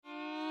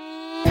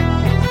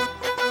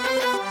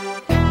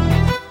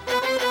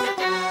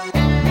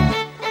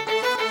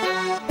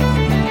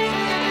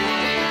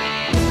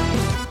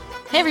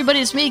everybody,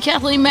 it's me,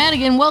 Kathleen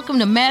Madigan. Welcome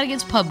to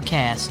Madigan's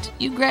Pubcast.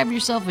 You grab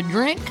yourself a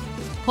drink,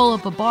 pull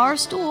up a bar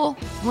stool,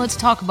 and let's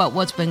talk about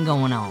what's been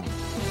going on.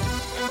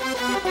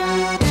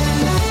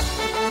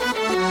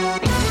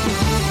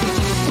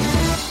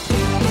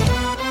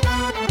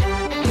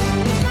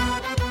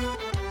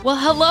 Well,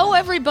 hello,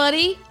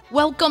 everybody.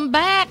 Welcome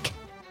back.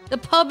 The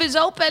pub is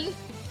open.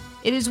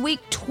 It is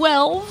week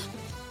 12.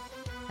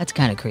 That's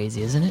kind of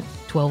crazy, isn't it?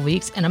 12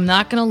 weeks. And I'm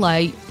not going to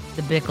light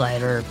the Bic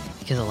lighter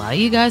because a lot of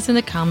you guys in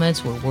the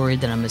comments were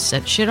worried that I'm going to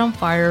set shit on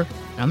fire.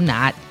 And I'm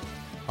not.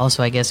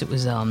 Also, I guess it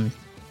was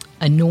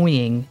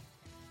annoying,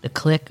 the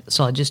click.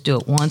 So I'll just do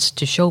it once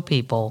to show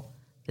people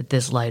that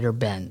this lighter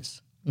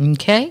bends.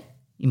 Okay?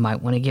 You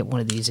might want to get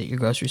one of these at your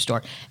grocery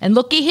store. And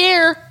looky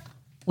here.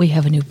 We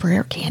have a new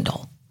prayer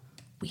candle.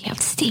 We have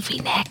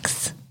Stevie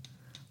Nicks.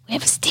 We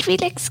have a Stevie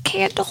Nicks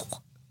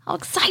candle. How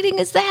exciting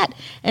is that?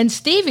 And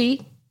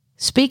Stevie,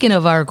 speaking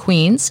of our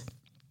queens,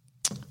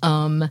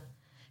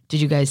 did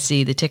you guys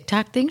see the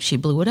TikTok thing? She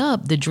blew it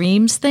up. The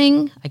dreams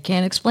thing. I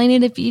can't explain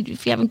it if you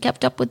haven't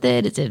kept up with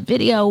it. It's a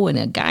video and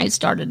a guy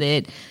started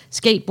it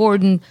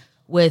skateboarding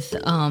with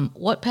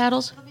what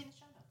paddles?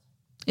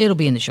 It'll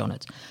be in the show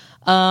notes.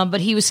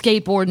 But he was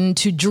skateboarding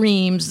to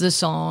Dreams, the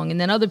song, and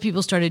then other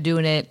people started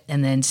doing it.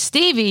 And then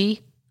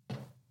Stevie,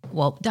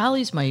 well,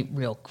 Dolly's my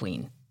real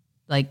queen.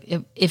 Like,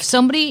 if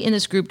somebody in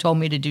this group told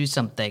me to do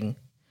something,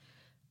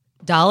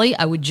 Dolly,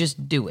 I would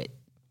just do it.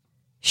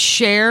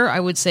 Cher, I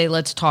would say,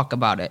 let's talk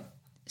about it.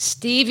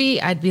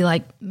 Stevie, I'd be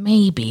like,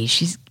 maybe.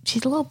 She's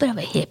a little bit of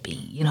a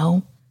hippie, you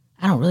know?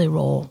 I don't really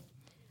roll.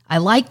 I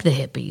like the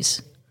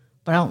hippies,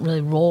 but I don't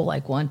really roll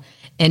like one.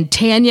 And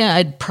Tanya,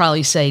 I'd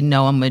probably say,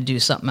 no, I'm going to do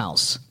something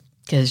else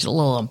because she's a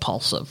little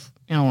impulsive.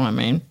 You know what I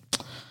mean?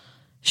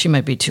 She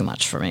might be too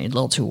much for me, a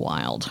little too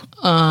wild.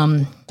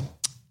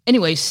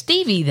 Anyway,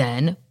 Stevie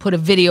then put a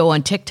video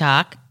on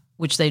TikTok,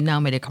 which they now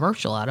made a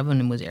commercial out of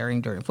and was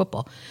airing during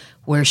football,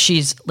 where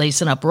she's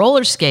lacing up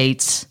roller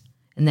skates.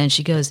 And then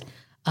she goes,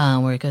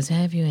 where it goes,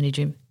 have you any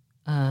dream?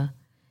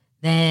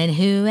 Then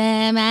who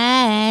am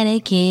I to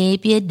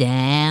keep you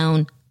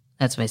down?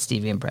 That's my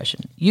Stevie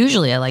impression.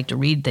 Usually I like to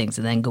read things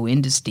and then go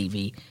into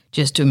Stevie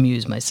just to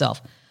amuse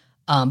myself.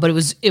 But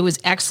it was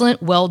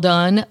excellent, well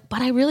done.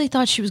 But I really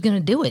thought she was going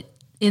to do it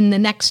in the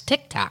next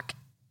TikTok.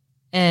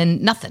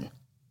 And nothing.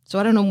 So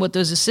I don't know what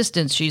those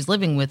assistants she's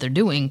living with are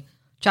doing.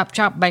 Chop,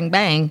 chop, bang,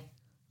 bang.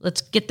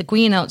 Let's get the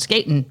queen out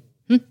skating.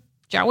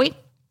 Shall we?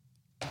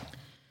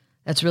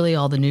 That's really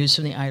all the news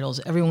from the idols.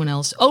 Everyone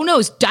else. Oh, no,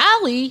 it's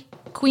Dolly,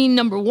 queen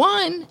number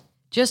one,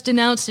 just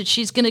announced that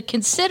she's going to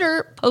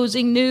consider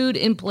posing nude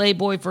in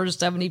Playboy for her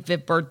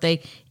 75th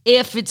birthday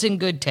if it's in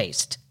good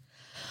taste.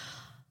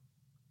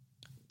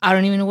 I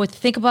don't even know what to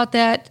think about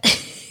that,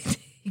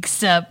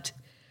 except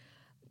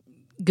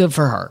good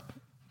for her.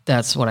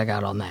 That's what I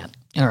got on that.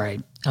 All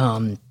right.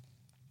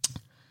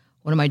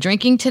 What am I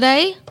drinking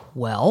today?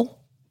 Well,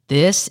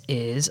 this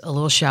is a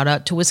little shout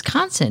out to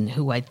Wisconsin,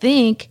 who I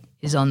think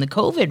is on the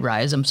COVID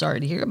rise. I'm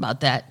sorry to hear about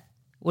that.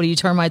 What are you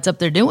termites up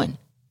there doing?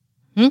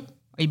 Are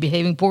you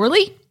behaving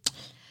poorly?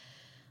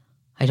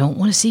 I don't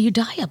want to see you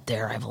die up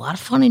there. I have a lot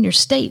of fun in your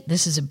state.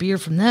 This is a beer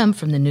from them,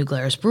 from the New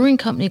Glarus Brewing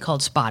Company,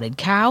 called Spotted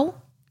Cow.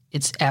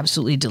 It's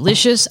absolutely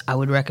delicious. I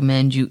would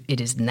recommend you. It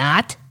is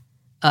not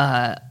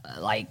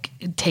like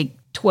take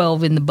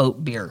 12 in the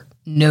boat beer.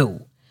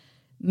 No.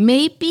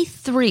 Maybe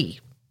 3,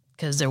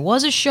 because there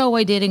was a show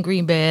I did in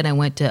Green Bay, and I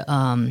went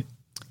to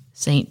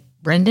St.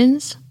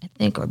 Brendan's, I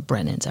think, or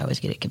Brennan's. I always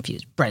get it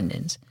confused.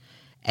 Brendan's.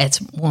 It's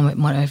one of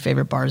my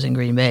favorite bars in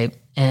Green Bay,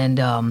 and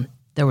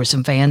there were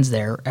some fans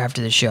there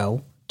after the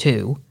show,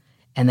 too,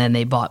 and then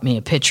they bought me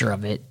a picture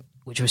of it,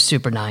 which was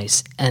super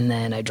nice, and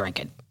then I drank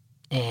it,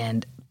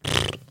 and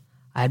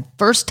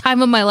first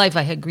time of my life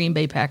I had Green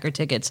Bay Packer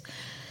tickets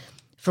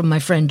from my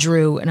friend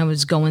Drew, and I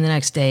was going the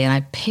next day, and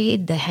I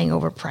paid the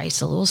hangover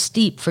price a little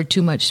steep for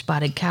too much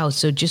Spotted Cow,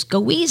 so just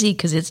go easy,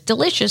 because it's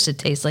delicious. It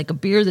tastes like a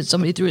beer that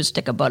somebody threw a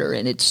stick of butter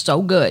in. It's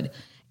so good,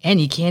 and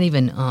you can't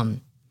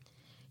even,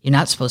 you're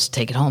not supposed to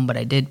take it home, but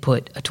I did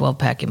put a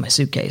 12-pack in my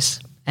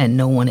suitcase, and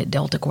no one at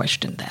Delta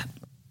questioned that.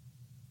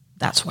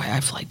 That's why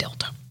I fly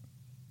Delta.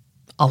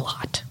 A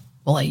lot.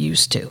 Well, I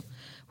used to.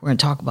 We're going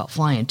to talk about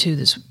flying, too,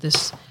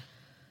 this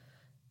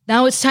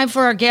Now it's time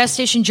for our gas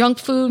station junk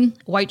food,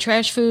 white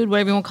trash food,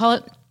 whatever you want to call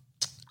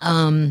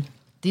it.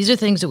 These are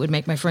things that would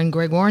make my friend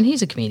Greg Warren.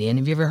 He's a comedian.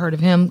 Have you ever heard of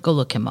him? Go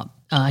look him up.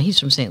 He's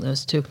from St.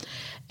 Louis, too.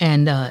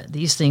 And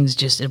these things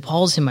just, it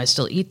appalls him. I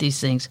still eat these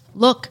things.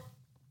 Look,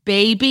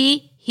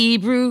 baby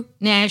Hebrew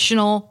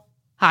national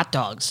hot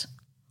dogs.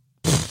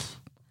 Pfft.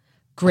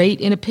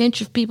 Great in a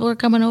pinch if people are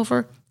coming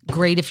over.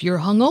 Great if you're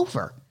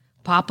hungover.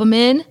 Pop them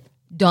in,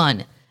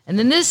 done. And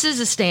then this is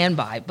a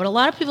standby, but a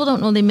lot of people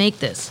don't know they make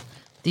this.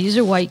 These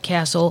are White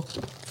Castle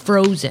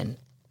frozen.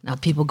 Now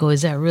people go,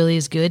 is that really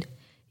as good?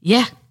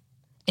 Yeah,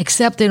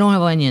 except they don't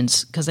have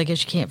onions, because I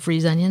guess you can't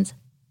freeze onions.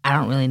 I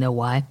don't really know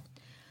why.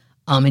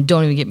 And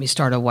don't even get me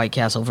started on White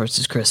Castle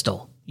versus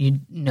Crystal.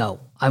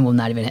 No, I will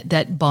not even.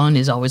 That bun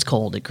is always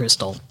cold at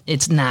Crystal.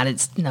 It's not.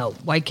 No,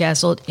 White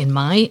Castle, in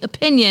my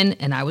opinion,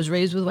 and I was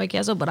raised with White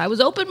Castle, but I was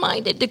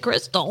open-minded to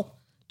Crystal.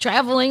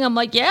 Traveling, I'm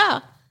like, yeah,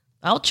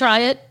 I'll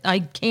try it. I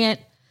can't.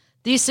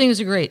 These things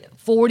are great.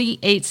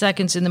 48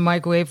 seconds in the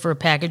microwave for a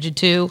package of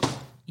 2,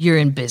 you're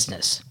in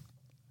business.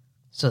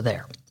 So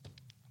there.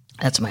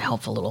 That's my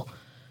helpful little.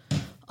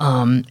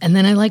 And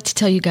then I like to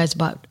tell you guys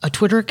about a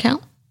Twitter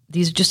account.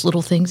 These are just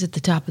little things at the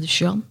top of the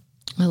show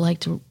I like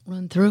to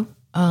run through.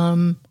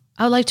 I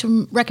would like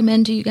to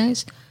recommend to you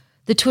guys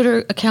the Twitter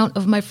account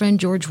of my friend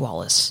George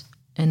Wallace.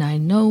 And I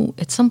know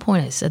at some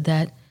point I said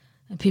that,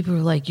 and people were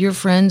like, you're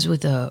friends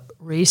with a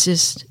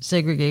racist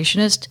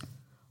segregationist?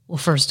 Well,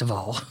 first of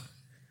all,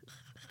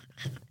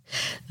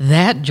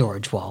 that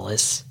George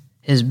Wallace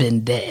has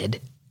been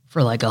dead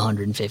for like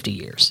 150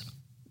 years.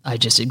 I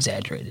just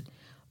exaggerated,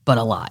 but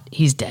a lot.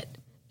 He's dead.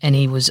 And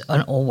he was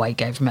an old white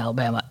guy from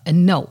Alabama.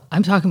 And no,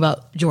 I'm talking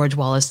about George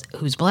Wallace,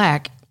 who's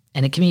black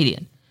and a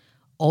comedian.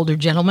 Older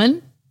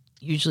gentleman,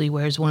 usually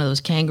wears one of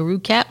those kangaroo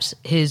caps.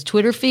 His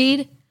Twitter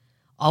feed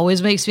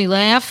always makes me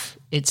laugh.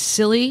 It's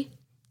silly.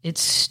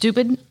 It's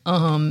stupid.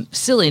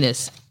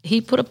 Silliness.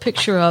 He put a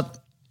picture up.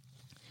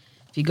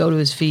 If you go to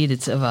his feed,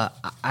 it's of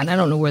and I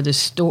don't know where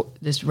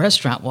this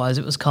restaurant was.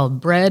 It was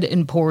called Bread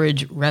and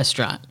Porridge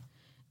Restaurant.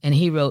 And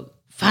he wrote,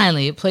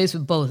 finally, a place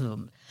with both of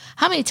them.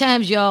 How many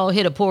times y'all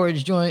hit a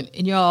porridge joint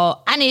and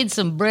y'all, I need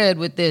some bread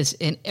with this,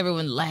 and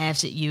everyone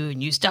laughs at you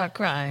and you start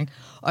crying?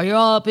 Or you're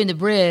all up in the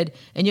bread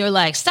and you're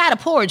like, side of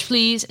porridge,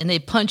 please, and they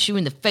punch you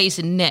in the face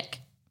and neck.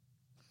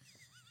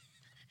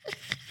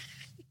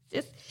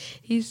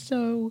 He's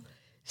so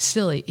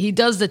silly. He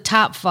does the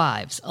top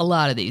 5s, a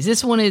lot of these.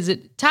 This one is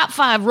top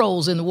 5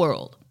 rolls in the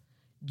world.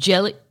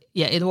 In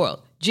the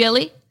world.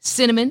 Jelly,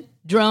 cinnamon,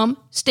 drum,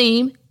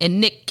 steam, and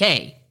Nick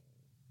K.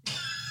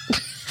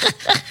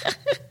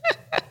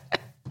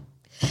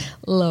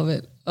 Love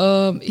it.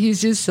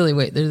 He's just silly.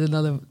 Wait, there's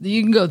another.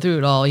 You can go through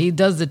it all. He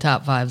does the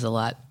top 5s a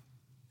lot.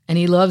 And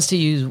he loves to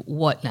use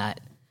whatnot,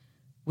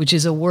 which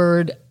is a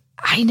word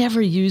I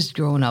never used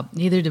growing up.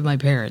 Neither did my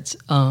parents.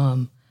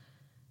 But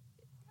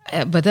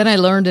then I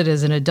learned it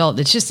as an adult.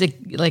 It's just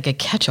like a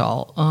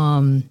catch-all.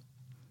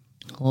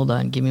 Hold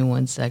on. Give me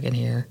 1 second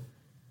here.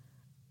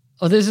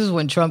 Oh, this is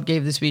when Trump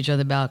gave the speech on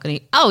the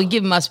balcony. I'll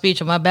give my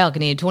speech on my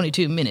balcony in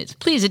 22 minutes.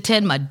 Please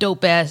attend my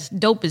dope as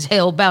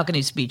hell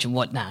balcony speech and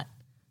whatnot.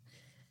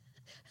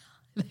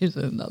 There's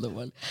another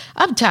one.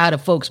 I'm tired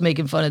of folks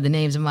making fun of the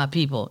names of my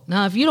people.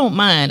 Now, if you don't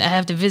mind, I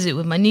have to visit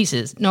with my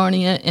nieces,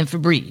 Narnia and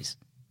Febreze.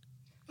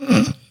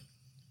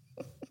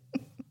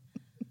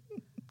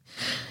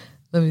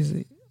 Let me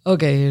see.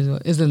 Okay,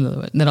 here's another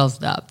one. Then I'll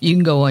stop. You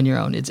can go on your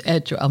own.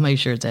 I'll make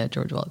sure it's at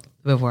George Wallace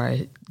before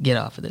I get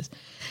off of this.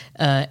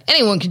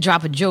 Anyone can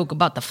drop a joke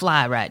about the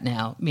fly right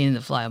now, meaning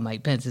the fly on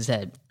Mike Pence's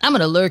head. I'm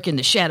going to lurk in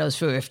the shadows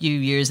for a few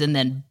years and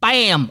then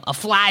bam, a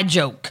fly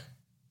joke.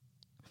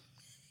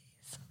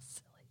 So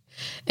silly.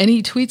 And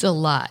he tweets a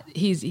lot.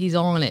 He's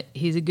on it.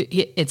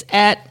 It's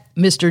at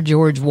Mr.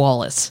 George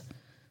Wallace.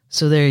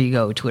 So there you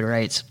go,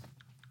 Twitterites.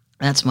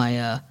 That's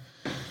my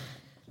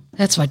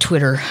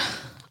Twitter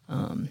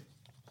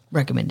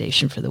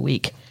recommendation for the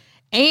week.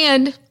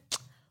 And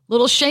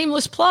little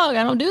shameless plug.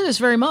 I don't do this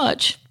very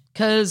much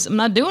because I'm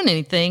not doing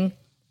anything,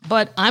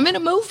 but I'm in a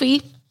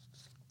movie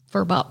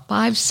for about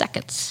 5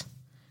 seconds,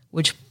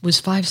 which was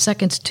 5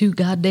 seconds too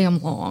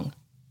goddamn long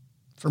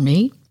for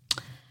me.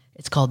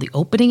 It's called The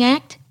Opening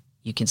Act.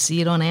 You can see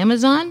it on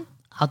Amazon.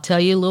 I'll tell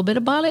you a little bit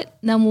about it,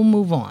 and then we'll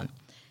move on.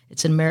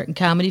 It's an American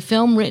comedy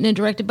film written and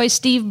directed by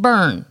Steve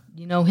Byrne.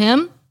 You know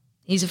him?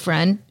 He's a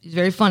friend. He's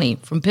very funny,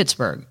 from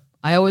Pittsburgh.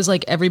 I always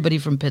like everybody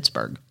from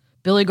Pittsburgh.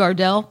 Billy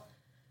Gardell,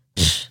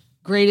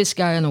 greatest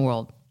guy in the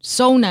world.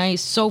 So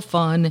nice, so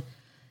fun,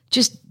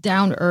 just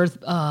down to earth.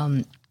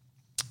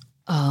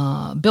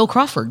 Bill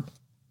Crawford,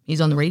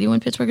 he's on the radio in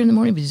Pittsburgh in the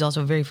morning, but he's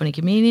also a very funny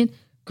comedian.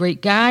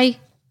 Great guy,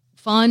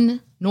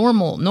 fun,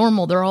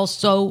 normal. They're all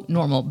so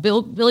normal.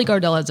 Billy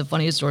Gardell has the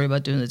funniest story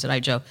about doing the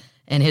Tonight Show,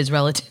 and his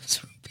relatives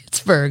from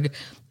Pittsburgh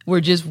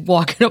were just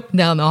walking up and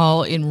down the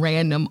hall in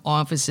random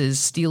offices,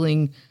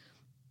 stealing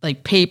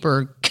like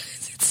paper.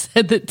 It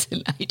said the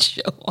Tonight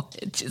Show on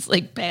it, just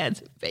like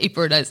pads of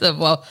paper. And I said,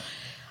 well,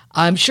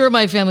 I'm sure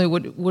my family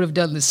would have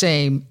done the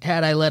same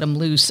had I let them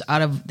loose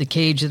out of the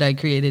cage that I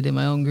created in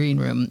my own green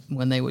room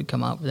when they would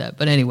come out for that.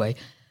 But anyway,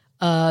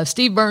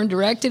 Steve Byrne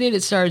directed it.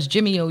 It stars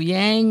Jimmy O.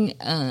 Yang,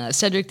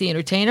 Cedric the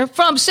Entertainer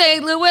from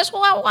St. Louis.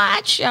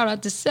 What? Shout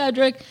out to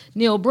Cedric,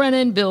 Neil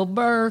Brennan, Bill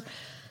Burr,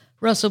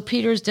 Russell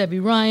Peters, Debbie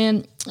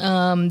Ryan.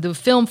 The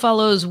film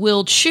follows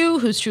Will Chu,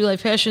 whose true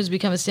life passion has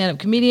become a stand-up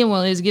comedian.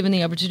 While he is given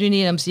the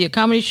opportunity to MC a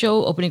comedy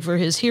show opening for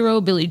his hero,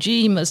 Billy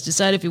G, he must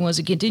decide if he wants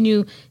to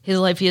continue his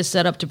life he has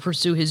set up to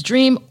pursue his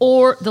dream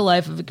or the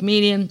life of a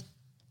comedian.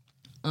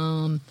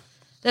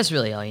 That's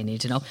really all you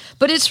need to know.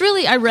 But it's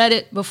really, I read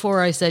it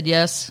before I said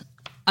yes.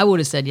 I would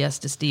have said yes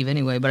to Steve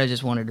anyway, but I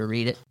just wanted to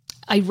read it.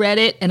 I read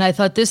it and I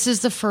thought this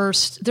is the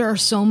first. There are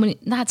so many,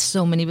 not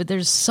so many, but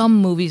there's some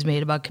movies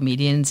made about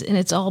comedians and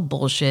it's all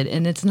bullshit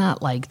and it's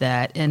not like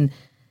that. And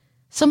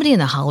Somebody in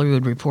the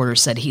Hollywood Reporter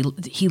said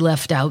he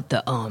left out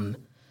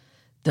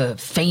the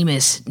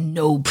famous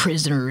no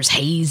prisoners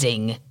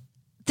hazing.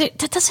 That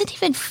doesn't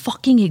even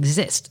fucking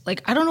exist.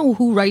 Like, I don't know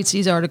who writes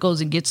these articles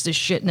and gets this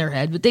shit in their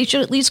head, but they should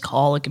at least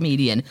call a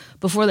comedian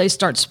before they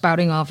start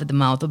spouting off at the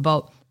mouth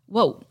about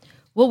what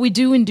we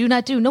do and do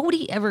not do.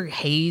 Nobody ever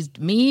hazed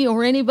me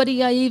or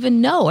anybody I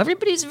even know.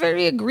 Everybody's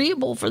very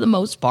agreeable for the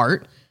most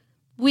part.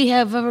 We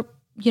have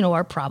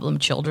our problem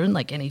children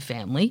like any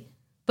family.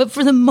 But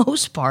for the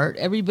most part,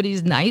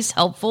 everybody's nice,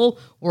 helpful.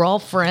 We're all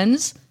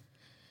friends.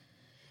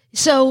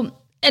 So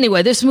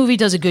anyway, this movie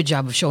does a good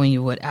job of showing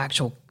you what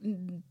actual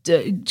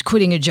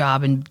quitting a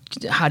job and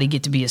how to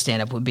get to be a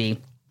stand-up would be.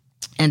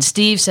 And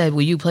Steve said,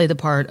 will you play the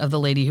part of the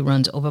lady who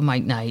runs open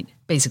mic night,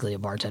 basically a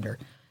bartender?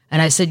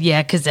 And I said,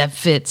 yeah, because that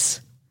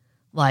fits.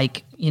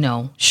 Like,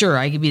 sure,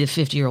 I could be the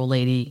 50-year-old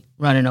lady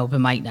running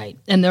open mic night.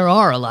 And there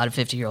are a lot of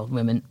 50-year-old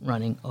women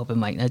running open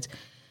mic nights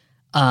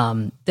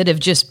that have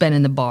just been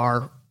in the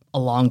bar a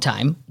long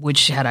time,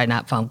 which had I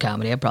not found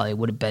comedy, I probably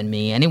would have been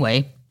me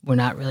anyway. We're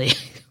not really,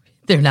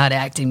 they're not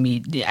asking me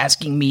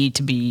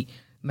to be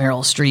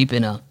Meryl Streep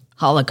in a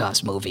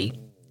Holocaust movie.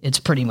 It's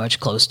pretty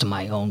much close to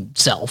my own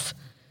self.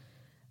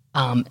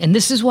 And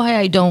this is why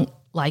I don't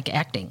like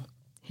acting.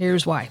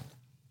 Here's why.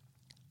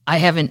 I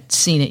haven't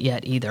seen it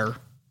yet either.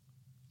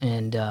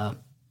 And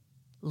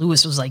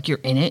Lewis was like, you're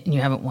in it and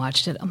you haven't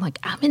watched it. I'm like,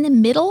 I'm in the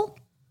middle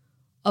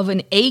of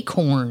an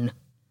Acorn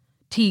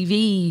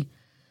TV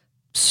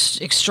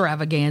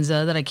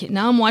extravaganza that I can't.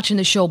 Now I'm watching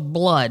the show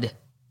Blood.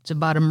 It's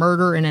about a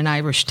murder in an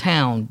Irish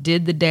town.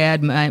 Did the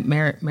dad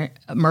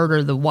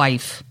murder the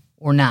wife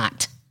or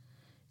not?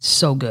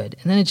 So good.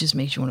 And then it just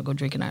makes you want to go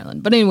drink in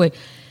Ireland. But anyway,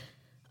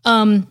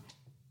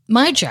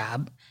 my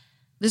job,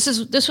 this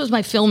was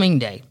my filming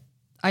day.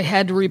 I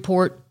had to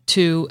report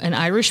to an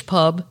Irish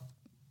pub,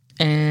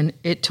 and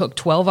it took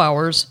 12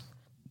 hours.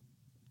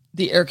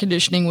 The air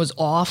conditioning was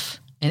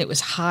off, and it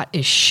was hot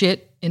as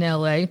shit in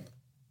LA.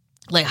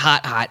 Like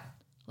hot.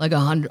 Like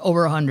 100,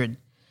 over 100.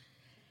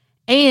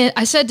 And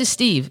I said to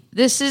Steve,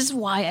 this is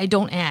why I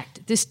don't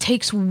act. This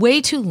takes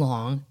way too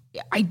long.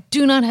 I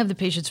do not have the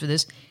patience for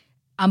this.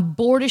 I'm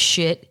bored as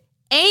shit.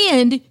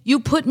 And you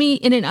put me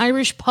in an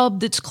Irish pub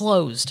that's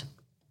closed.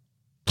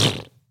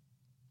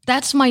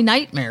 That's my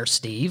nightmare,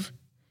 Steve.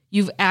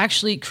 You've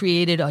actually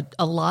created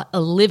a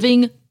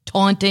living,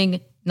 taunting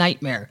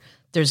nightmare.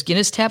 There's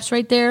Guinness taps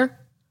right there.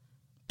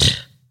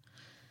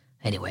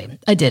 Anyway,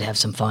 I did have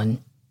some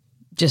fun.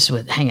 Just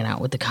with hanging out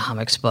with the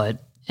comics,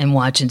 and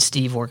watching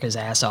Steve work his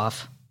ass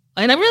off.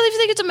 And I really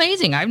think it's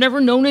amazing. I've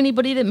never known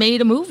anybody that made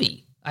a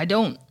movie. I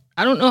don't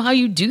know how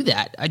you do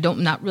that.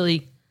 Not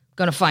really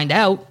going to find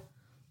out,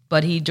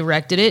 but he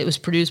directed it. It was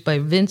produced by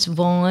Vince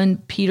Vaughn,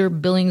 Peter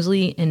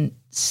Billingsley, and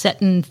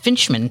Seton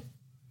Finchman.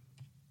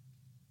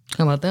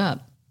 How about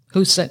that?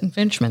 Who's Seton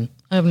Finchman?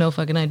 I have no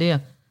fucking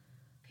idea.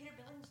 Peter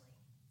Billingsley.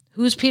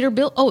 Who's Peter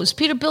Bill? Oh, is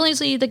Peter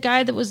Billingsley the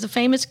guy that was the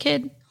famous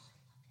kid?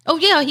 Oh,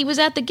 yeah, he was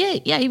at the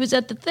gate. Yeah, he was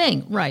at the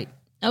thing. Right.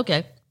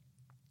 Okay.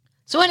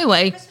 So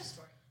anyway,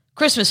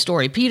 Christmas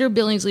Story. Peter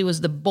Billingsley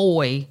was the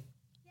boy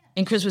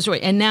in Christmas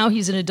Story, and now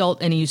he's an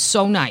adult, and he's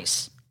so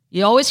nice.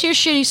 You always hear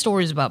shitty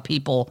stories about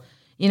people.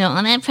 Oh,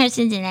 that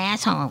person's an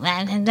asshole,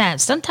 that and that.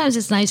 Sometimes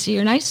it's nice to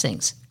hear nice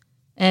things.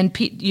 And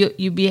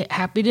you'd be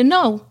happy to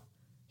know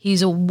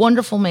he's a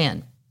wonderful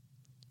man,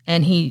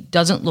 and he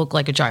doesn't look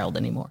like a child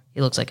anymore.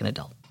 He looks like an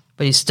adult,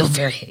 but he's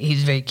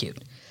very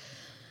cute.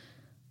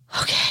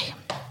 Okay.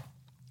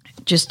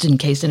 Just in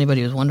case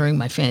anybody was wondering,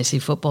 my fantasy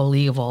football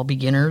league of all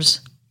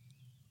beginners.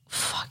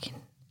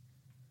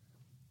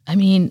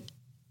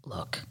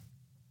 Look.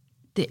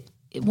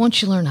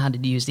 Once you learn how to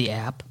use the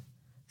app,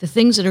 the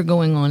things that are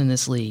going on in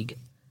this league,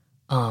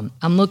 I'm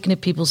looking at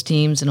people's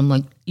teams and I'm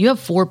like, you have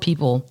 4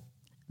 people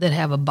that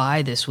have a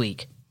bye this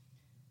week.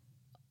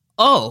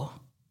 Oh,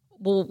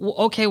 well,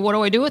 okay, what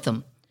do I do with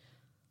them?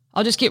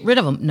 I'll just get rid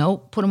of them. No,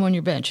 put them on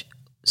your bench.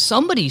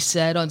 Somebody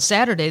said on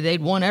Saturday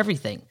they'd won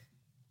everything.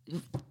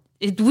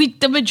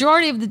 The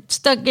majority of the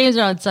stuck games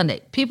are on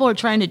Sunday. People are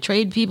trying to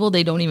trade people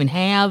they don't even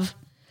have.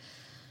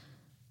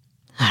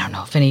 I don't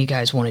know if any of you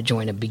guys want to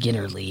join a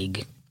beginner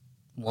league.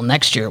 Well,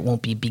 next year it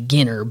won't be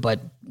beginner,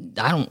 but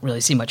I don't really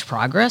see much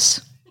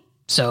progress.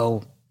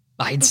 So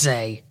I'd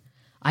say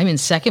I'm in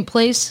second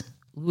place.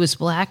 Lewis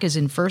Black is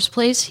in first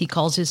place. He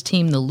calls his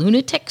team the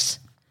Lunatics.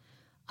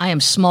 I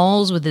am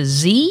Smalls with a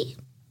Z.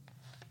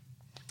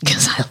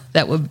 Because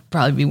that would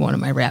probably be one of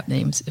my rap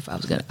names if I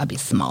was I'd be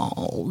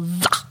Smalls.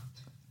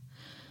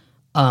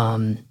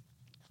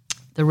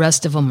 The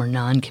rest of them are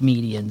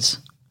non-comedians.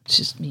 It's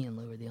just me and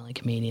Lou are the only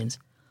comedians.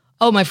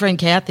 Oh, my friend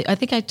Kathy. I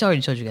think I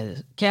already told you guys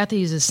this.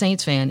 Kathy is a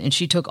Saints fan, and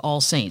she took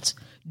all Saints.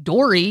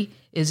 Dory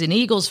is an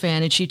Eagles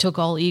fan, and she took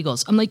all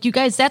Eagles. I'm like, you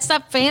guys, that's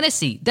not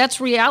fantasy.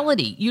 That's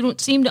reality. You don't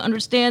seem to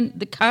understand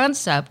the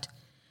concept.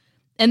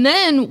 And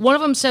then one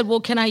of them said, well,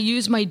 can I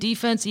use my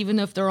defense even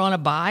if they're on a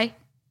bye?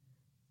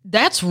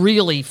 That's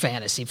really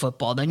fantasy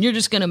football. Then you're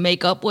just going to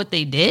make up what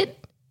they did?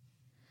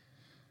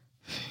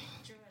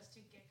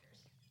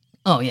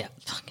 Oh, yeah.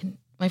 Fucking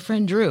my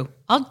friend Drew.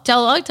 I'll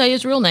tell you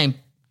his real name.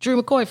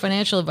 Drew McCoy,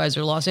 financial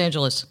advisor, Los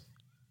Angeles.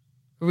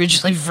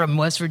 Originally from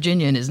West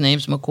Virginia, and his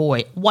name's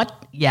McCoy.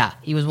 What? Yeah,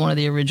 he was one of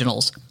the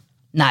originals.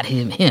 Not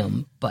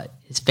him, but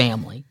his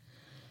family.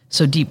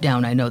 So deep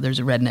down, I know there's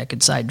a redneck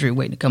inside Drew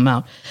waiting to come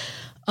out.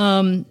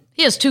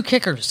 He has 2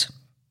 kickers.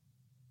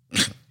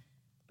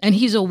 And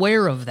he's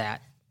aware of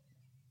that.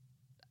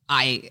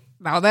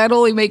 Now that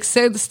only makes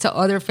sense to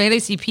other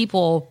fantasy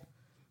people,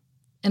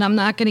 and I'm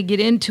not going to get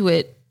into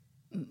it,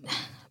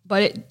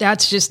 but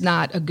that's just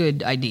not a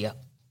good idea.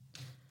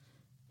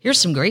 Here's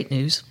some great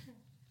news.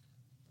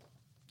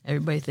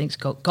 Everybody thinks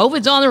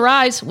COVID's on the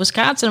rise.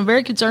 Wisconsin, I'm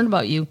very concerned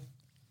about you.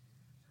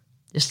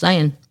 Just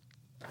saying.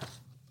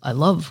 I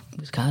love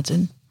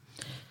Wisconsin.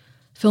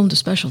 Filmed a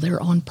special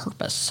there on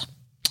purpose.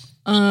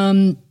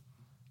 I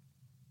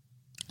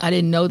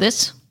didn't know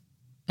this,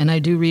 and I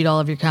do read all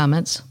of your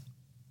comments.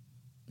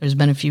 There's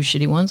been a few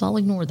shitty ones. I'll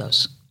ignore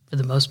those. For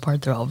the most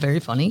part, they're all very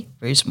funny,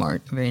 very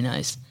smart, very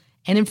nice,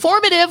 and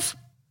informative.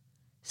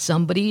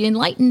 Somebody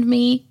enlightened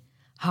me.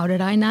 How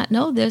did I not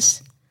know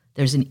this?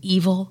 There's an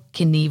Evel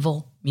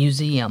Knievel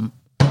museum.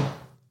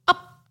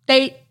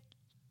 Update.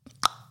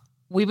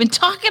 We've been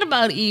talking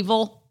about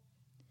Evil.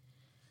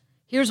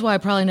 Here's why I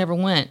probably never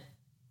went.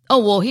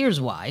 Oh, well,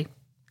 here's why.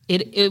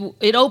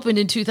 It opened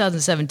in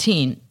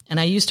 2017, and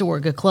I used to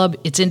work a club.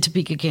 It's in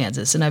Topeka,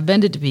 Kansas, and I've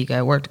been to Topeka.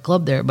 I worked a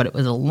club there, but it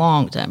was a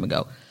long time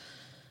ago.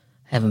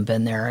 Haven't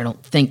been there, I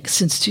don't think,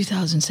 since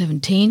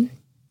 2017.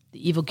 The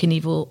Evel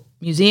Knievel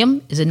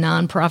Museum is a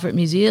nonprofit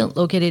museum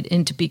located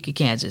in Topeka,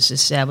 Kansas,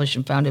 established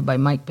and founded by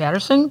Mike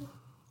Patterson,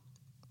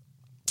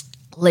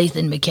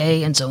 Lathan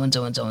McKay, and so and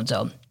so and so and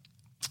so.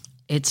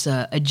 It's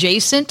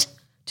adjacent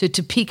to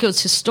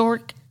Topeka's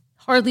historic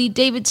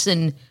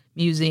Harley-Davidson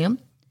Museum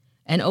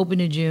and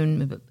opened in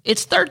June.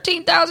 It's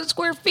 13,000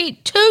 square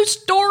feet, 2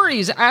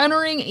 stories,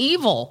 honoring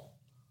Evil.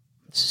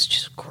 This is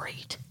just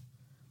great.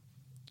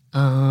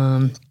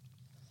 And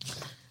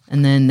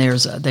then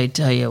they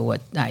tell you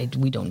what,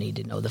 we don't need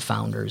to know the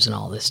founders and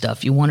all this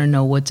stuff. You want to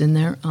know what's in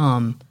there?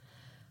 Evel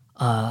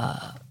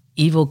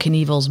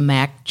Knievel's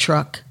Mack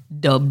truck,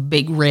 dubbed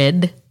Big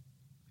Red.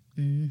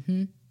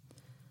 Mm-hmm.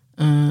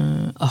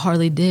 A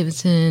Harley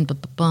Davidson.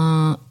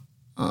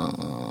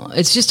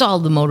 It's just all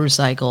the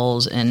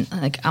motorcycles, and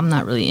I'm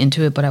not really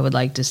into it, but I would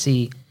like to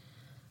see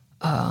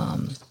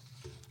Evel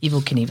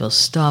Knievel's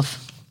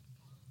stuff.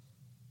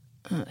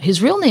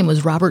 His real name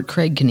was Robert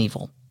Craig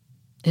Knievel.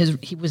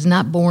 He was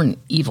not born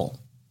evil.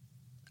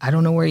 I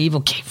don't know where evil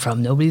came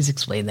from. Nobody's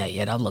explained that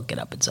yet. I'll look it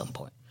up at some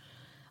point.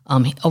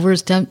 Over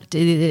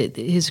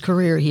his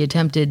career, he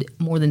attempted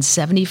more than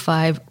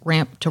 75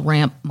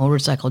 ramp-to-ramp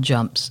motorcycle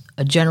jumps.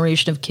 A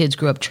generation of kids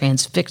grew up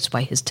transfixed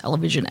by his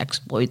television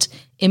exploits,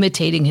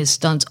 imitating his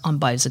stunts on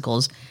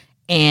bicycles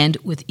and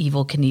with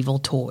Evel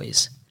Knievel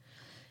toys.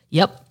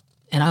 Yep,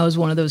 and I was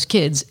one of those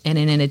kids. And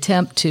in an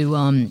attempt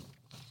to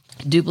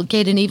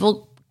duplicate an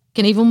Evel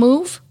Knievel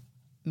move,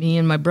 me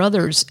and my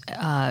brothers,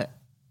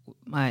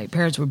 my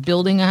parents were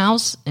building a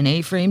house, an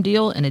A-frame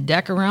deal, and a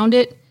deck around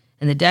it.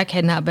 And the deck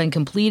had not been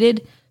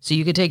completed, so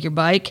you could take your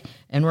bike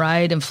and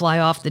ride and fly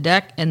off the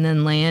deck and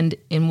then land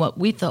in what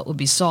we thought would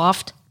be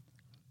soft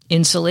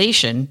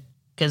insulation,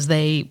 because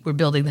they were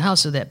building the house,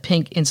 so that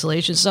pink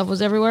insulation stuff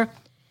was everywhere.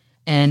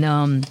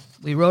 And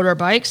we rode our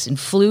bikes and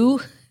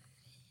flew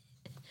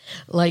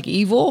like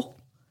evil.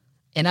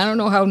 And I don't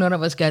know how none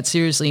of us got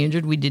seriously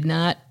injured. We did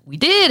not. We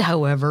did,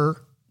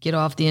 however, get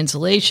off the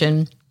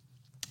insulation,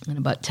 and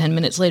about 10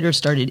 minutes later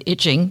started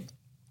itching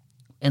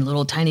and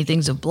little tiny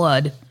things of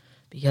blood,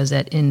 because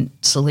that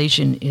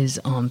insulation is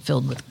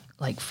filled with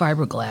like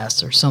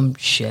fiberglass or some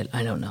shit.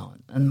 I don't know.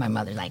 And my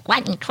mother's like,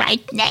 "What in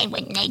Christ's name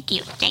would make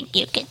you think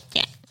you could?"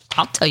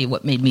 I'll tell you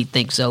what made me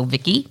think so,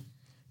 Vicky.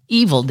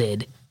 Evil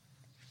did.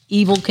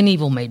 Evel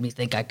Knievel made me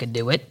think I could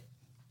do it.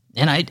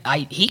 And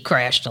he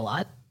crashed a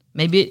lot.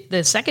 Maybe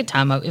the second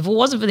time, if it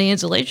wasn't for the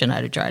insulation,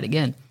 I'd have tried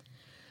again.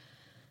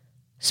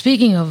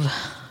 Speaking of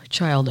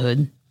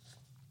childhood,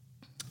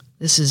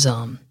 this is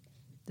I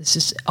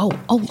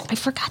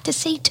forgot to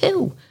say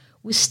too,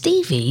 with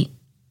Stevie,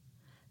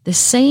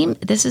 this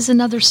is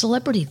another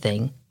celebrity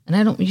thing, and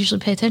I don't usually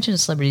pay attention to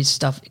celebrity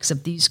stuff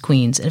except these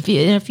queens and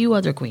a few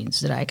other queens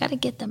that I got to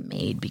get them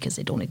made because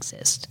they don't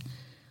exist.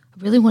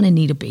 I really want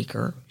Anita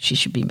Baker. She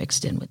should be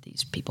mixed in with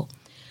these people.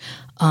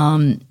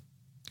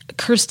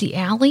 Kirstie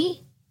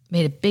Alley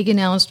made a big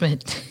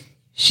announcement.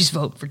 She's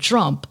voting for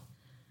Trump.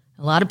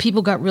 A lot of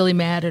people got really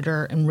mad at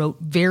her and wrote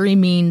very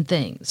mean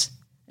things.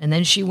 And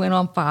then she went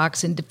on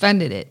Fox and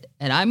defended it.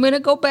 And I'm going to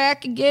go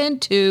back again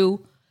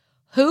to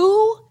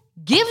who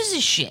gives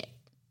a shit?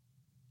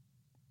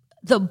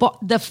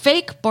 The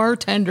fake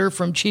bartender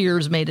from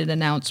Cheers made an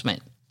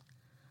announcement.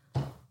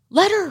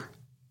 Let her.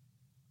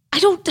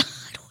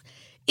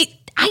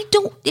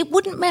 It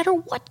wouldn't matter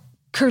what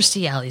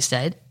Kirstie Alley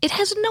said. It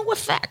has no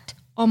effect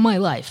on my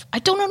life. I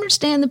don't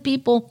understand the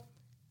people.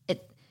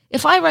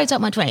 If I write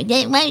something on Twitter,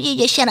 why don't you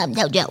just shut up and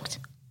tell jokes?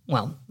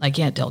 Well, I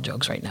can't tell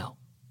jokes right now.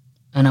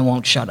 And I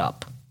won't shut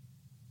up.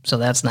 So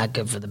that's not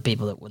good for the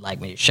people that would like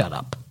me to shut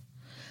up.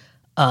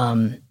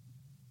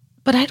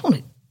 But I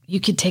don't, You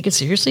can take it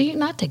seriously or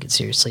not take it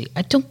seriously.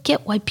 I don't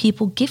get why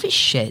people give a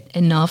shit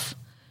enough.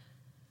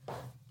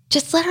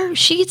 Just let her,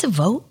 she gets a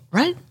vote,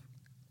 right?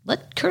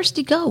 Let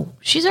Kirsty go.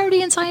 She's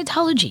already in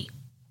Scientology.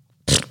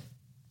 I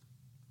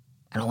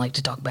don't like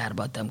to talk bad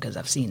about them because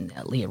I've seen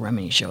that Leah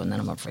Remini show and then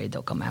I'm afraid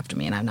they'll come after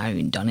me and I've not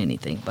even done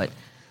anything, but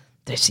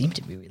they seem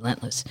to be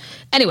relentless.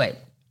 Anyway,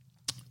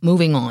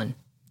 moving on.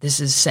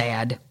 This is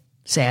sad.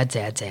 Sad.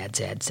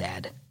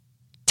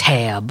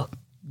 Tab,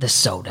 the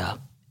soda,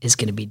 is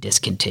going to be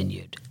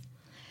discontinued.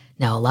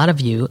 Now, a lot of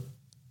you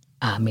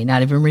may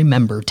not even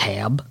remember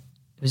Tab.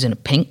 It was in a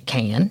pink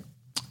can.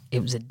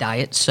 It was a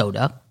diet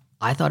soda.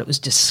 I thought it was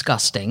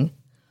disgusting.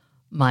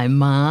 My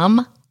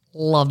mom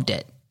loved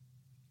it.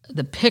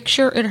 The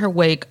picture at her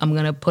wake I'm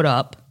going to put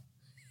up,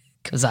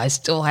 because I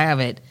still have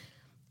it,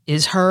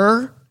 is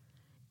her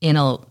in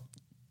a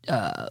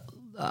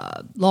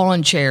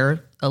lawn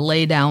chair, a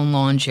lay-down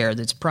lawn chair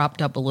that's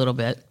propped up a little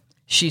bit.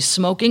 She's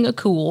smoking a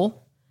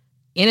Kool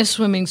in a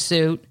swimming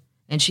suit,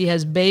 and she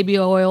has baby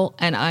oil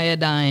and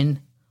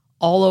iodine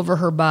all over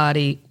her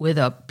body with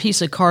a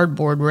piece of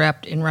cardboard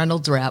wrapped in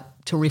Reynolds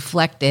wrap to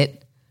reflect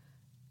it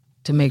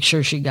to make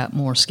sure she got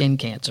more skin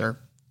cancer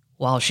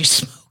while she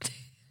smoked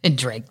and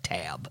drank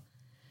Tab.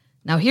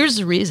 Now, here's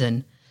the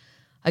reason.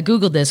 I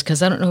Googled this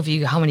because I don't know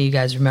how many of you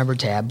guys remember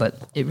Tab, but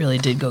it really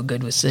did go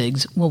good with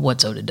cigs. Well, what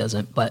soda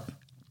doesn't? But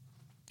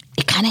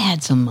it kind of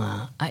had some,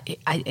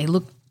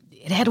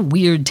 it had a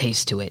weird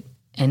taste to it.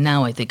 And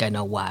now I think I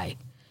know why.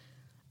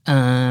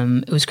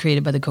 It was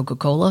created by the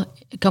Coca-Cola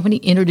company,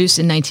 introduced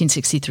in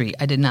 1963.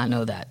 I did not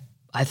know that.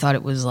 I thought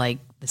it was like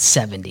the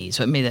 70s,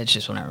 but maybe that's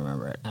just when I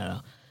remember it. I don't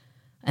know.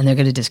 And they're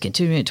going to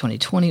discontinue it in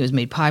 2020. It was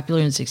made popular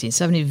in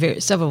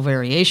 1670. Several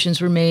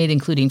variations were made,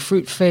 including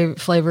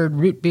fruit-flavored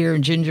root beer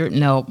and ginger.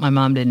 No, my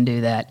mom didn't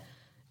do that.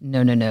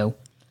 No.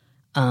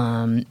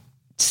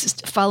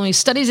 Following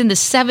studies in the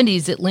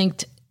 70s that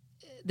linked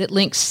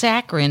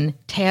saccharin,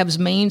 Tab's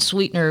main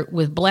sweetener,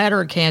 with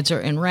bladder cancer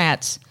in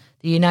rats,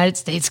 the United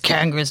States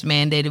Congress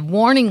mandated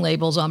warning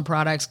labels on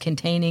products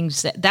containing...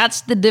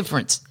 That's the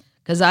difference,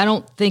 because I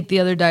don't think the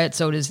other diet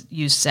sodas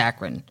use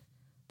saccharin.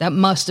 That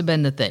must have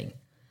been the thing.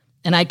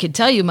 And I could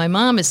tell you, my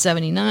mom is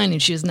 79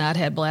 and she has not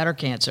had bladder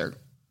cancer.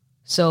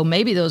 So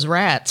maybe those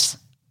rats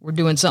were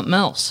doing something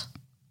else.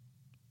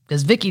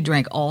 Because Vicky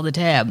drank all the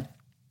Tab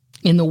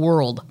in the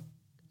world.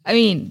 I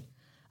mean,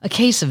 a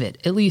case of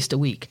it, at least a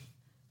week.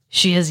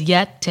 She has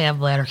yet to have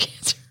bladder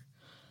cancer.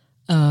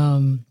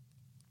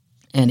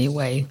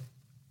 Anyway,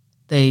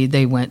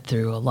 they went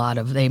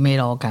through they made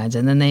all kinds.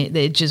 And then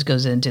it just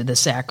goes into the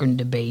saccharin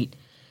debate.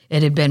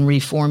 It had been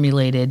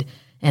reformulated.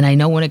 And I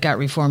know when it got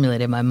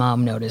reformulated, my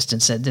mom noticed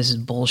and said, this is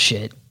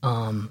bullshit.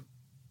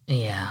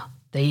 Yeah.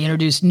 They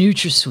introduced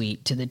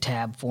NutraSweet to the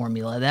Tab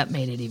formula. That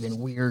made it even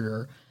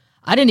weirder.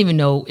 I didn't even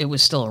know it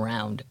was still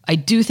around. I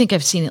do think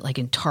I've seen it like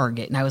in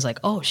Target. And I was like,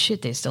 oh,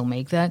 shit, they still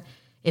make that?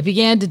 It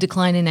began to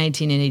decline in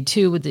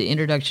 1982 with the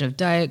introduction of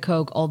Diet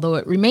Coke, although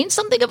it remained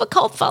something of a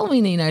cult following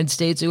in the United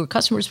States, where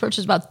customers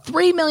purchased about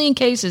 3 million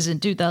cases in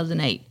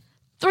 2008.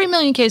 3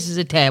 million cases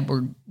of Tab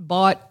were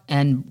bought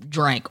and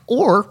drank,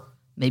 or...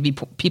 maybe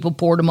people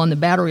poured them on the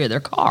battery of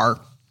their car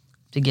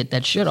to get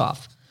that shit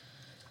off.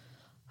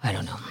 I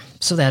don't know.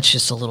 So that's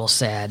just a little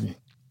sad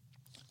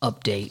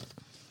update.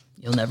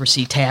 You'll never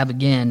see Tab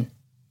again.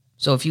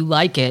 So if you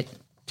like it,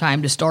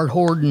 time to start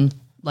hoarding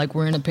like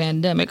we're in a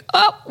pandemic.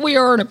 Oh, we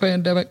are in a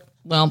pandemic.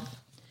 Well,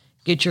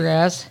 get your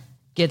ass,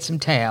 get some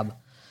Tab.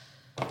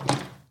 I'm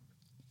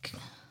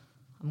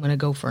going to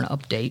go for an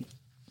update.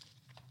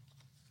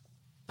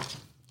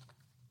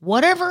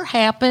 Whatever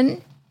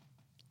happened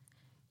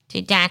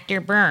to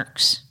Dr.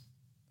 Birx?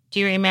 Do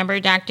you remember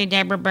Dr.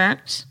 Deborah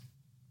Birx?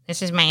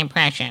 This is my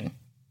impression.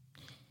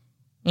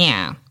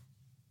 Yeah.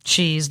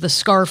 She's the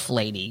scarf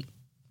lady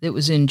that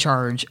was in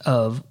charge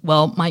of,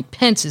 well, Mike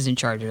Pence is in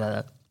charge of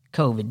the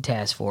COVID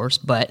task force,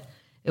 but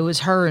it was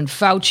her and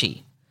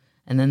Fauci.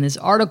 And then this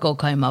article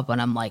came up and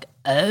I'm like,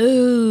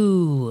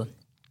 oh,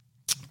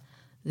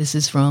 this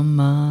is from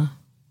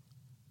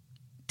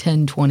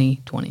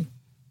 10/20/20.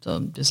 So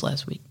just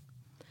last week.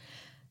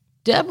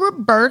 Deborah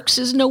Birx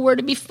is nowhere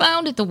to be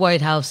found at the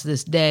White House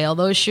this day,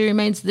 although she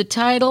remains the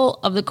title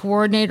of the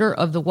coordinator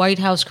of the White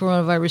House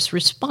coronavirus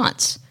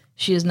response.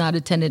 She has not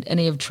attended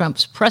any of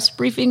Trump's press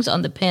briefings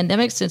on the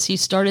pandemic since he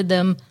started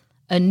them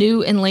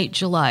anew in late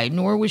July,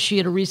 nor was she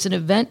at a recent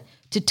event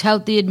to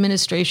tout the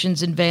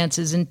administration's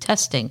advances in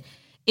testing.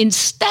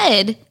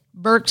 Instead,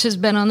 Birx has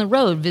been on the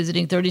road,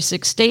 visiting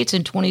 36 states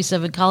and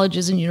 27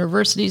 colleges and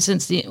universities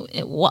since the...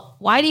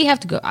 Why do you have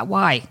to go?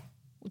 Why?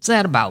 What's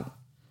that about?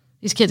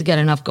 These kids got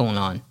enough going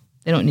on.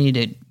 They don't need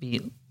to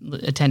be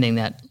attending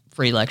that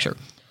free lecture.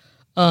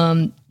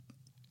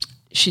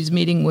 She's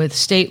meeting with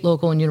state,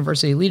 local, and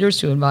university leaders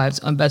to advise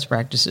on best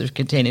practices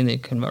containing the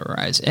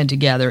coronavirus and to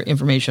gather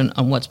information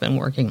on what's been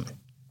working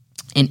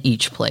in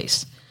each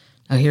place.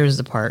 Now, here's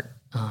the part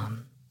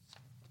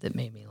that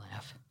made me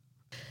laugh.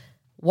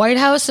 White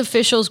House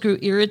officials grew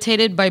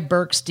irritated by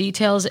Birx's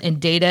details and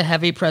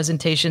data-heavy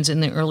presentations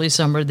in the early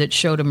summer that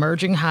showed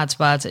emerging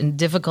hotspots and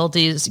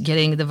difficulties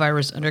getting the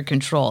virus under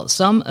control.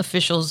 Some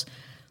officials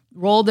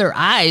rolled their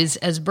eyes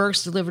as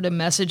Birx delivered a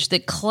message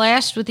that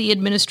clashed with the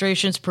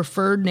administration's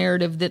preferred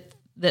narrative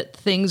that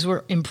things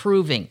were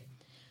improving.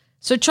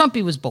 So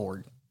Trumpy was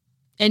bored.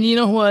 And you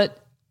know what?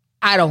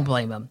 I don't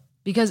blame him.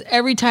 Because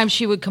every time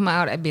she would come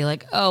out, I'd be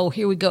like, oh,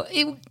 here we go.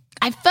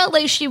 I felt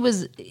like she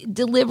was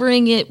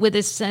delivering it with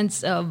a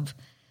sense of,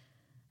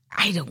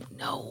 I don't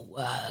know,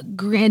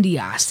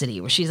 grandiosity,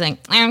 where she's like,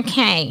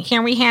 okay,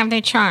 here we have the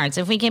charts.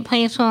 If we can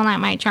please pull out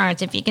my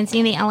charts, if you can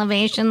see the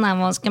elevation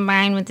levels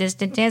combined with the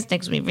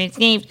statistics we've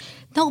received.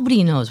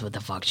 Nobody knows what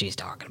the fuck she's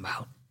talking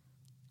about.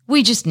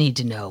 We just need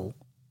to know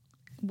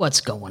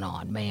what's going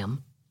on,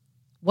 ma'am.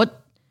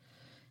 What?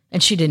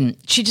 And she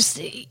didn't. She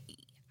just,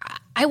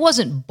 I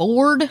wasn't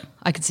bored.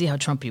 I could see how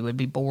Trumpy would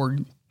be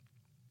bored.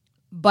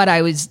 But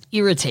I was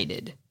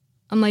irritated.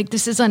 I'm like,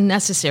 this is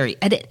unnecessary.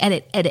 Edit.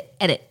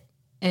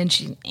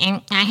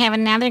 And I have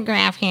another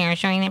graph here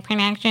showing the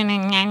production.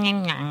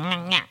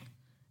 And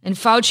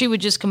Fauci would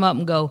just come up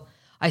and go,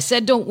 I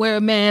said don't wear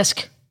a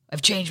mask.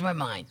 I've changed my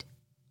mind.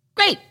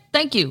 Great.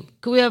 Thank you.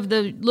 Could we have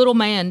the little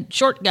man,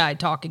 short guy,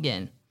 talk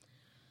again?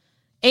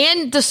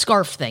 And the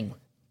scarf thing.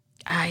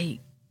 I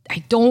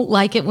don't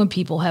like it when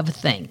people have a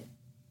thing.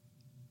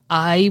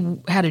 I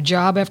had a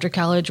job after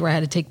college where I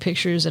had to take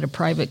pictures at a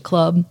private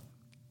club.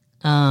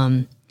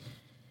 And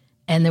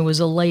there was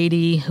a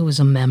lady who was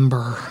a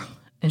member,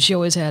 and she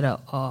always had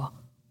a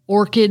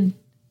orchid.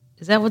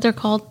 Is that what they're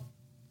called?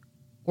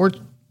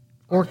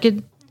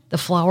 Orchid? The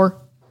flower?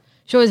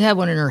 She always had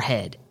one in her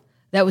head.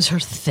 That was her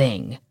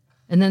thing.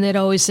 And then they'd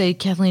always say,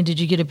 Kathleen, did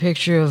you get a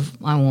picture of,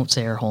 I won't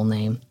say her whole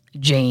name,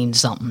 Jane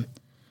something.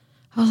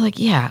 I was like,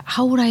 yeah,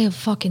 how would I have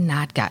fucking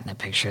not gotten a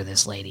picture of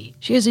this lady?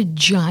 She has a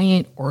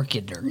giant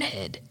orchid in her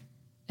head.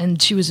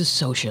 And she was a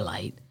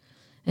socialite.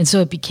 And so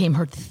it became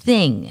her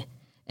thing.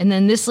 And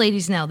then this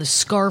lady's now the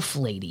scarf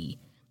lady.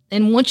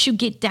 And once you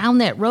get down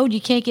that road,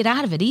 you can't get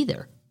out of it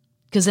either.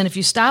 Because then if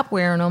you stop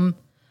wearing them,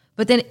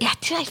 but then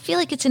I feel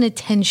like it's an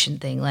attention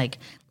thing. Like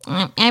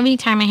every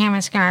time I have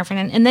a scarf,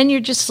 and then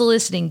you're just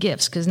soliciting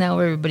gifts because now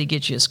everybody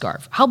gets you a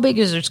scarf. How big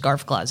is their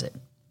scarf closet?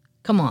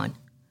 Come on.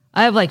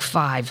 I have like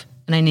 5,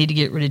 and I need to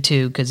get rid of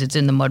 2 because it's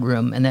in the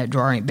mudroom and that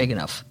drawer ain't big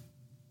enough.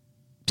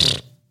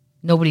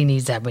 Nobody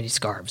needs that many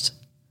scarves.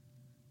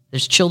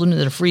 There's children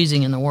that are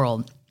freezing in the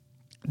world.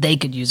 They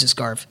could use a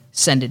scarf.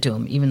 Send it to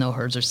them, even though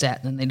hers are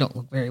satin and they don't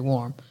look very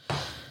warm.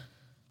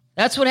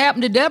 That's what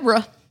happened to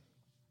Deborah.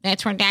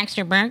 That's where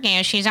Dexter Burke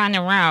is. She's on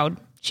the road.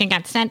 She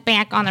got sent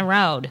back on the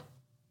road.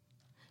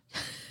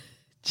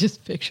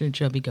 Just picturing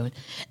Chubby going,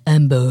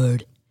 I'm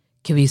bored.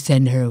 Can we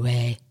send her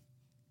away?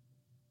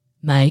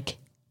 Mike,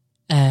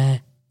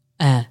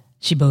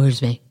 she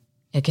bores me,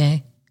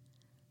 okay?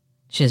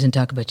 She doesn't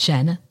talk about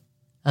China.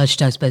 All she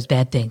talks about is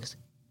bad things.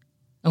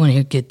 I want to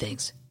hear good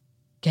things,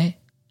 okay?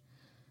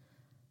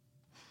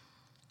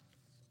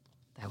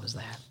 That was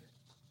that.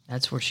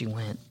 That's where she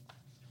went.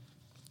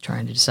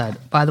 Trying to decide.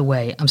 By the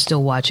way, I'm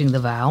still watching The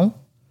Vow.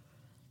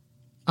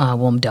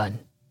 Well, I'm done.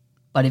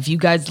 But if you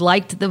guys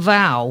liked The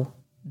Vow,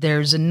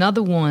 there's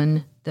another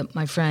one that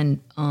my friend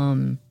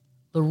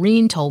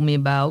Lorene told me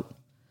about.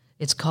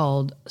 It's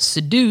called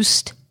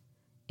Seduced,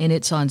 and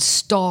it's on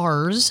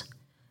Stars,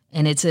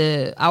 and it's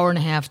an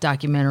hour-and-a-half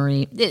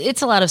documentary.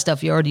 It's a lot of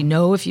stuff you already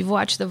know if you've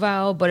watched The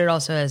Vow, but it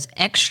also has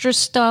extra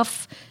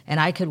stuff, and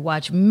I could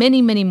watch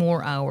many, many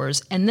more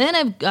hours. And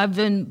then I've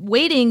been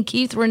waiting.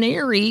 Keith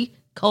Raniere,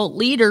 cult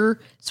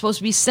leader, supposed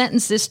to be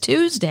sentenced this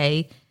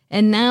Tuesday,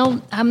 and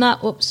now I'm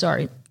not. Oops,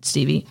 sorry,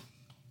 Stevie.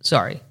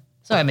 Sorry,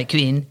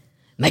 McQueen.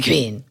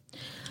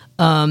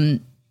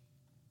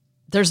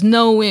 There's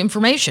no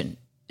information.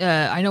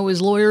 I know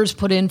his lawyers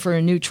put in for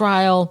a new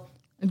trial.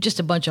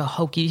 Just a bunch of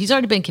hokey. He's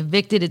already been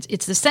convicted.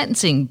 It's the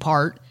sentencing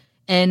part,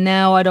 and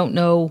now I don't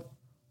know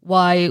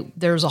why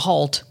there's a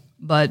halt,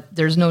 but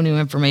there's no new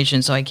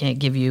information, so I can't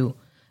give you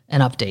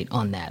an update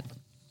on that.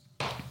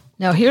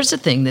 Now, here's the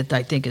thing that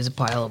I think is a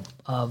pile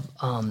of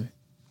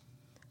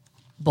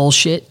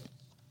bullshit.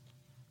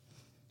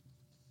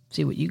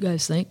 See what you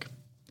guys think.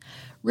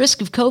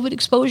 Risk of COVID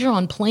exposure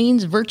on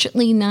planes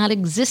virtually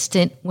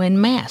non-existent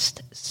when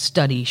masked,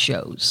 study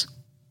shows.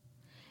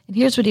 And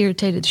here's what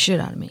irritated the shit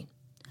out of me.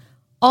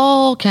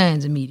 All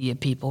kinds of media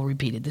people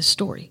repeated this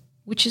story,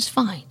 which is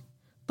fine.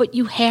 But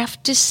you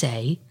have to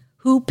say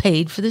who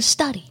paid for the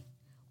study.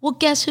 Well,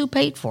 guess who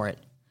paid for it?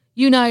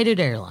 United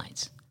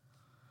Airlines.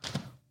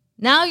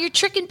 Now you're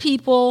tricking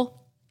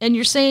people and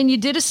you're saying you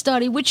did a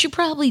study, which you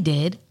probably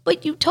did,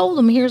 but you told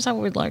them, here's how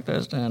we'd like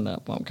to stand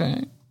up,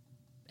 okay?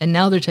 And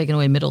now they're taking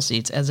away middle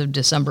seats. As of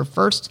December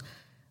 1st,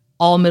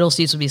 all middle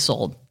seats will be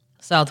sold.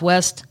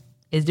 Southwest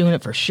is doing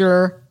it for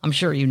sure. I'm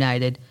sure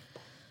United.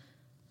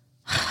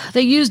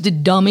 They used a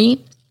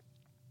dummy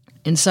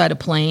inside a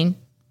plane.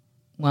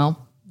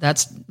 Well,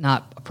 that's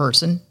not a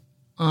person.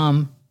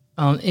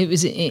 It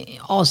was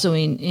also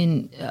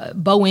in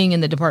Boeing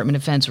and the Department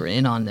of Defense were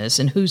in on this.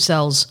 And who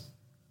sells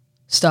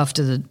stuff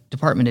to the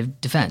Department of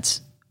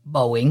Defense?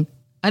 Boeing.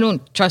 I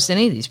don't trust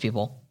any of these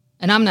people.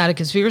 And I'm not a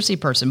conspiracy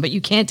person, but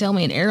you can't tell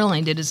me an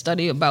airline did a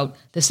study about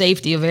the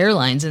safety of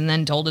airlines and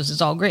then told us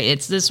it's all great.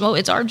 It's the smoke.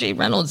 It's R.J.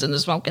 Reynolds and the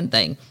smoking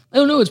thing. I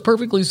don't know. It's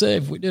perfectly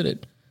safe. We did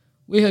it.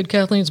 We had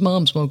Kathleen's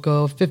mom smoke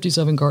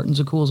 57 cartons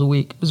of Cools a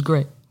week. It was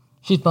great.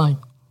 She's fine.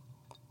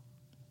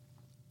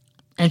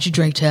 And she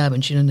drank tab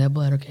and she didn't have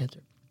bladder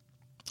cancer.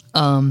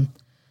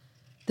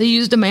 They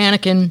used a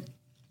mannequin.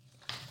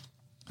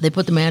 They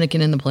put the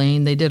mannequin in the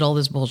plane. They did all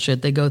this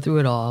bullshit. They go through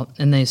it all.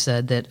 And they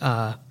said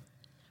that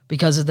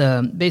because of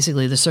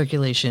the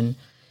circulation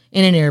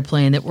in an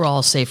airplane that we're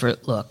all safer.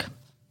 Look,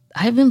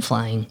 I've been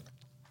flying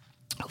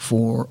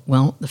for,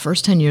 the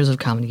first 10 years of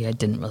comedy, I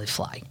didn't really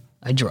fly.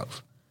 I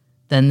drove.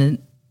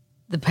 Then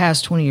the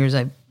past 20 years,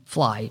 I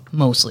fly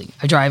mostly.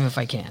 I drive if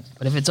I can.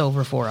 But if it's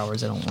over 4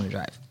 hours, I don't want to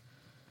drive.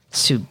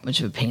 It's too much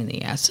of a pain in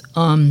the ass.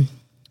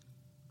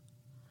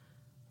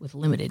 With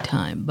limited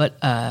time. But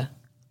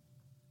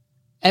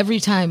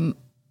every time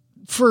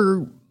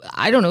for,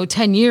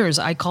 10 years,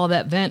 I call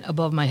that vent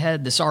above my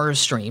head the SARS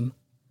stream.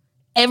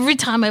 Every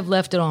time I've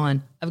left it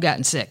on, I've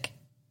gotten sick.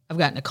 I've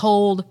gotten a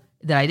cold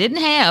that I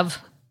didn't have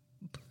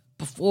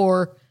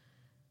before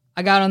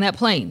I got on that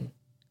plane.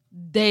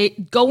 They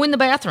go in the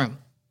bathroom.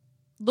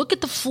 Look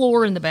at the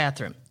floor in the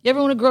bathroom. You ever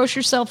want to gross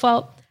yourself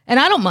out? And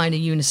I don't mind a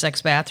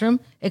unisex bathroom,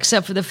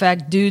 except for the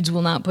fact dudes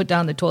will not put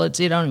down the toilet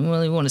seat. I don't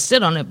really want to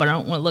sit on it, but I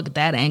don't want to look at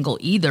that angle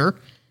either.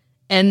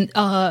 And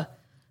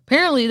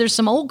apparently there's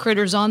some old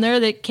critters on there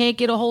that can't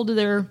get a hold of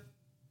their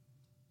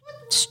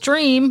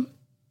stream.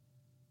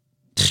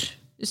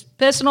 It's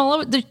pissing all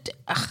over.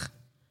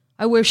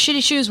 I wear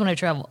shitty shoes when I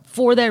travel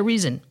for that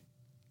reason.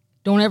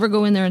 Don't ever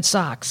go in there in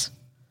socks.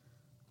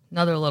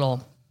 Another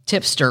little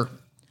tipster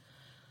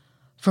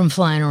from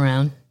flying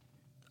around.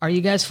 Are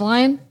you guys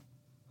flying?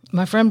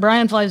 My friend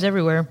Brian flies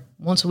everywhere.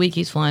 Once a week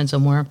he's flying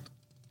somewhere.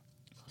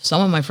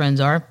 Some of my friends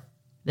are.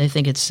 They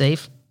think it's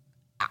safe.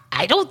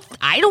 I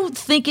don't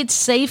think it's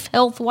safe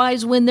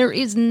health-wise when there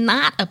is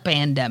not a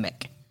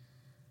pandemic.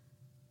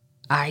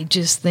 I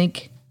just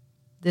think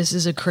this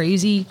is a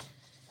crazy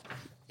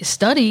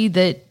study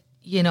that,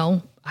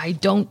 I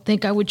don't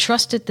think I would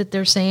trust it that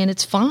they're saying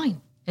it's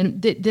fine.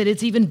 And that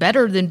it's even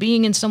better than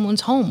being in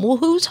someone's home. Well,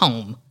 whose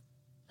home?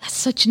 That's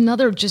such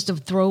another just a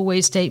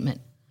throwaway statement.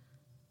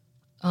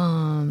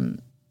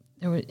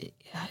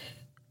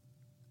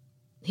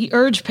 He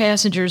urged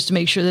passengers to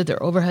make sure that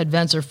their overhead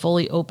vents are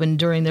fully open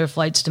during their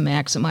flights to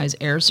maximize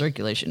air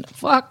circulation.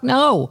 Fuck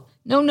no.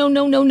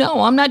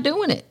 No. I'm not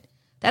doing it.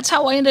 That's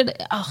how I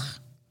ended.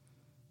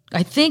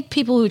 I think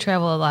people who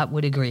travel a lot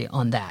would agree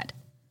on that.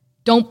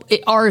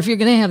 Or if you're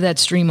going to have that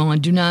stream on,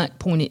 do not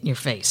point it in your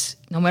face,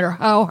 no matter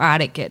how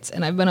hot it gets.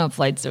 And I've been on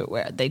flights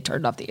where they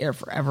turned off the air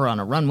forever on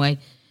a runway,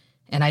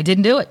 and I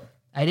didn't do it.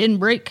 I didn't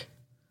break.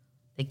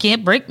 They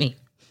can't break me.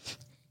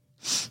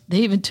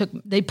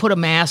 They put a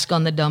mask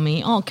on the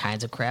dummy, all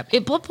kinds of crap.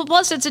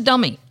 Plus, it's a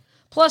dummy.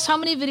 Plus, how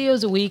many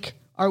videos a week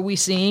are we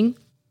seeing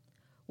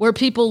where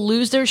people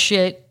lose their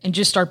shit and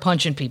just start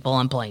punching people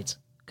on planes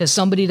because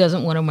somebody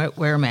doesn't want to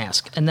wear a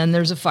mask, and then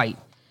there's a fight.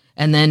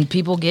 And then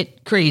people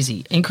get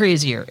crazy and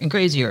crazier and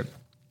crazier.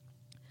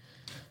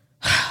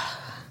 I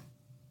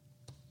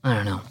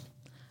don't know.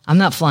 I'm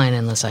not flying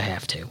unless I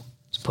have to.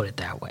 Let's put it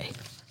that way.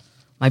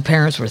 My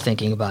parents were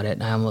thinking about it,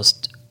 and I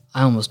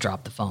almost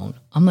dropped the phone.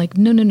 I'm like,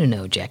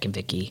 no, Jack and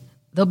Vicky.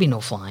 There'll be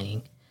no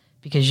flying.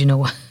 Because you know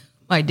what?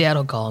 My dad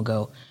will call and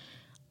go,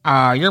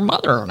 your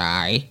mother and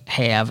I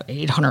have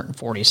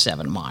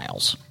 847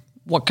 miles.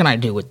 What can I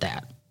do with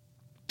that?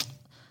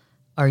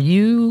 Are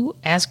you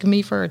asking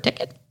me for a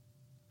ticket?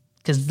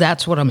 Because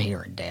that's what I'm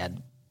hearing,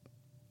 Dad.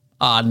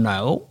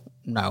 No.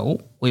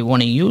 We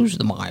want to use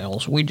the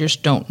miles. We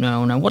just don't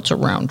know. Now, what's a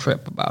round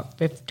trip? About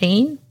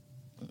 15?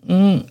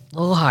 A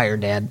little higher,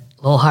 Dad.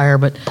 A little higher,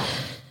 but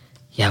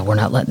yeah, we're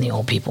not letting the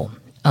old people.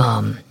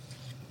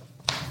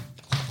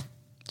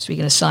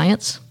 Speaking of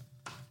science,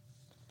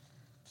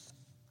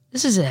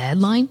 this is a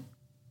headline,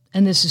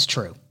 and this is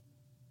true.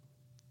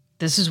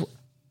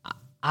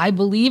 I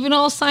believe in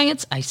all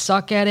science. I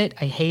suck at it.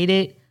 I hate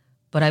it.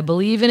 But I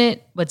believe in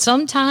it. But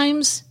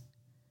sometimes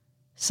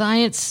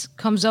science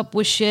comes up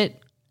with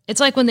shit. It's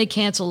like when they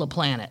cancel a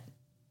planet.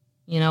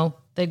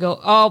 They go,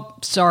 oh,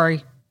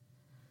 sorry.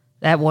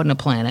 That wasn't a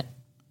planet.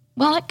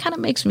 Well, that kind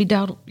of makes me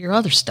doubt your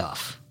other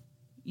stuff.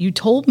 You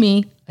told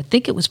me, I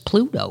think it was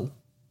Pluto.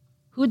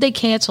 Who'd they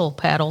cancel,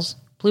 Paddles?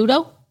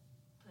 Pluto?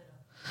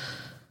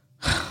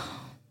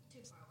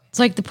 It's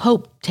like the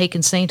Pope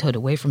taking sainthood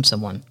away from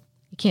someone.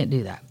 You can't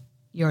do that.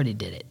 You already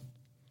did it.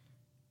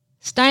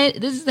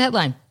 This is the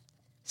headline.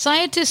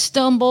 Scientists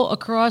stumble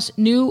across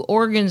new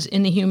organs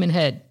in the human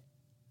head.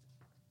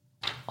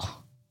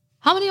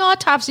 How many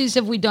autopsies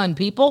have we done,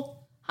 people?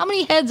 How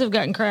many heads have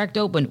gotten cracked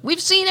open? We've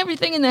seen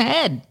everything in the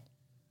head.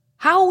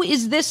 How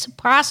is this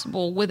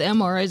possible with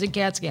MRIs and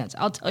CAT scans?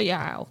 I'll tell you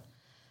how.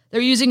 They're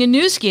using a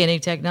new scanning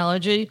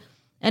technology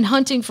and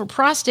hunting for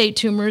prostate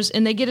tumors,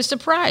 and they get a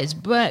surprise.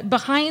 But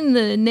behind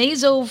the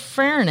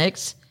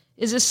nasopharynx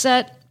is a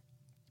set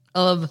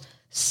of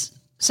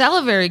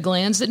salivary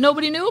glands that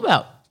nobody knew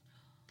about.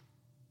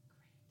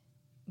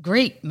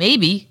 great,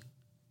 maybe.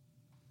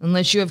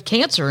 Unless you have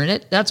cancer in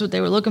it. That's what they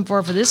were looking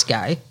for this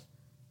guy.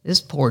 This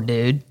poor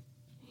dude.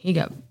 He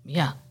got,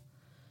 yeah,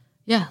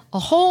 a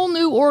whole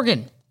new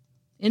organ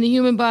in the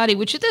human body,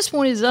 which at this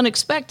point is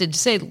unexpected, to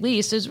say the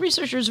least, as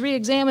researchers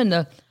re-examined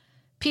the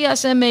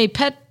PSMA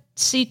PET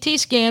CT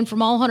scan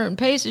from all 100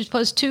 patients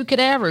plus 2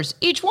 cadavers.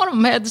 Each one of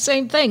them had the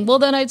same thing. Well,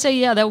 then I'd say,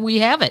 yeah, that we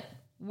have it.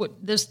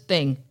 This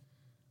thing.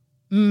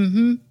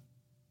 Imagine,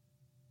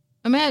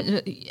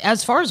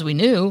 as far as we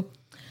knew,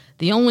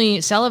 the only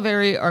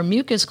salivary or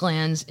mucus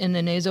glands in the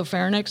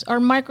nasopharynx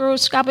are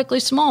microscopically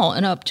small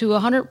and up to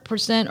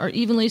 100% are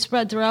evenly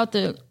spread throughout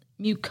the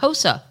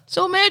mucosa.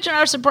 So imagine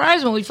our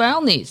surprise when we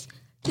found these.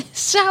 This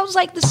sounds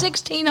like the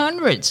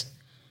 1600s.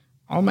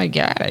 Oh my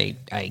God,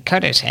 I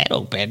cut his head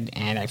open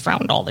and I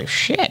found all this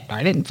shit.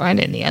 I didn't find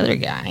it in the other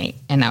guy,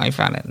 and now I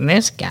found it in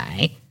this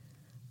guy.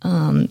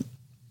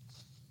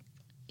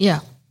 Yeah,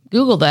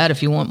 Google that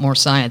if you want more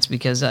science,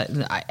 because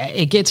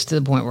it gets to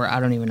the point where I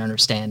don't even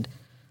understand.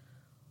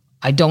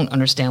 I don't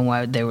understand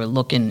why they were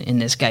looking in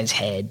this guy's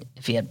head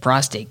if he had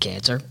prostate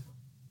cancer.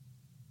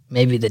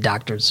 Maybe the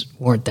doctors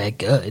weren't that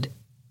good.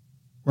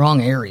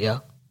 Wrong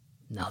area.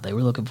 No, they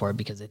were looking for it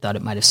because they thought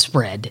it might have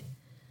spread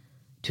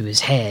to his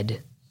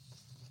head.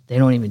 They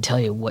don't even tell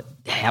you what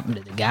happened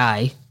to the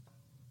guy.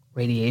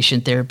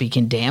 Radiation therapy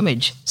can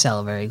damage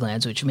salivary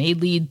glands, which may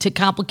lead to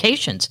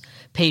complications.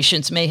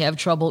 Patients may have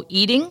trouble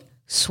eating,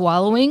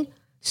 swallowing,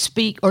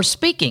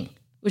 speaking,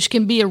 which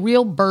can be a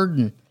real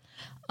burden.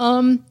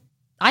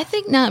 I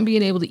think not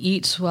being able to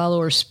eat, swallow,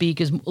 or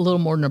speak is a little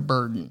more than a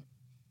burden.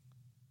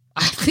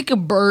 I think a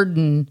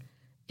burden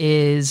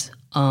is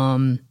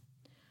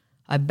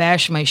I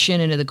bash my shin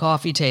into the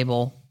coffee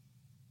table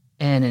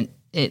and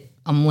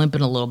I'm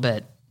limping a little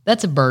bit.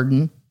 That's a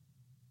burden.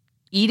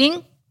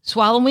 Eating,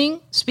 swallowing,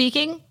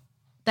 speaking,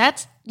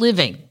 that's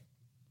living.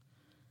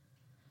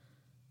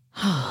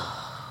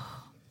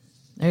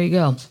 There you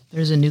go.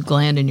 There's a new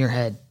gland in your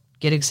head.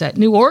 Get excited.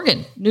 New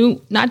organ.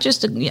 New, not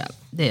just a, yeah.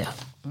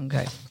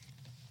 Okay.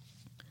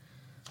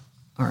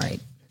 All right.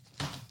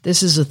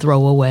 This is a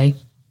throwaway.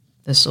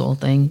 This whole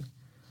thing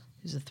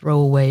is a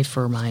throwaway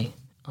for my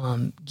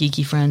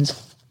geeky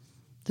friends.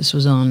 This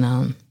was on,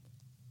 I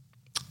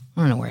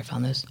don't know where I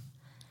found this.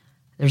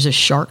 There's a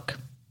shark.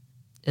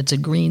 It's a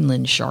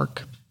Greenland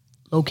shark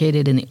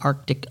located in the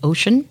Arctic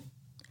Ocean.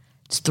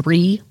 It's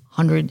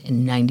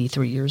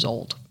 393 years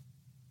old.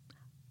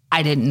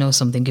 I didn't know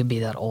something could be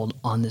that old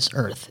on this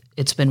earth.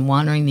 It's been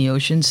wandering the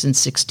ocean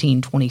since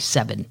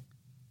 1627.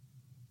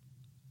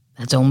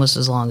 That's almost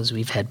as long as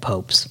we've had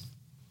popes.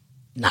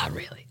 Not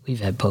really.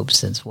 We've had popes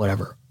since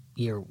whatever,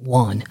 year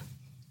 1,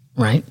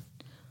 right?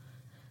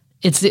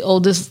 It's the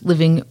oldest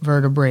living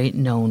vertebrate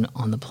known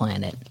on the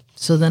planet.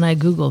 So then I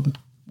Googled,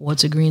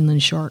 what's a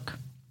Greenland shark?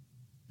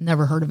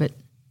 Never heard of it.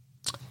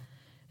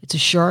 It's a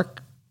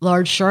shark,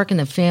 large shark in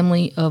the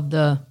family of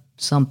the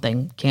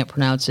something, can't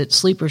pronounce it,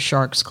 sleeper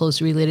sharks,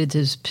 closely related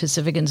to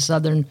Pacific and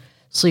Southern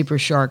sleeper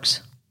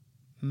sharks.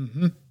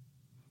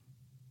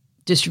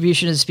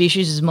 Distribution of the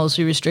species is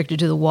mostly restricted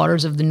to the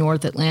waters of the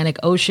North Atlantic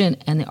Ocean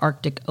and the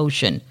Arctic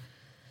Ocean.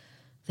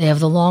 They have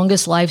the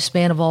longest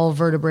lifespan of all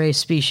vertebrate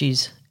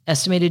species,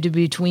 estimated to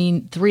be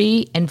between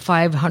 300 and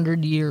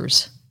 500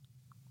 years.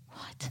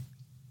 What?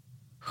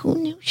 Who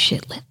knew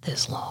shit lived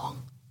this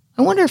long?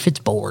 I wonder if it's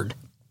bored.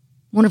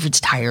 I wonder if it's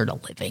tired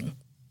of living.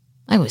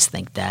 I always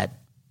think that.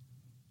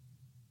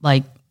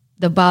 Like,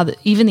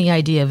 even the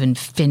idea of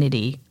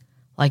infinity,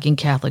 like in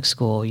Catholic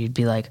school, you'd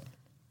be like,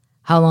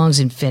 how long's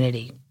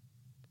infinity?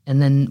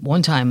 And then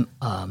one time,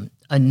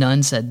 a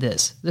nun said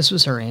this. This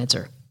was her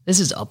answer. This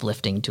is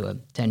uplifting to a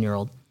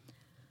 10-year-old.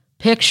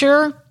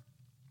 Picture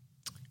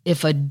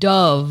if a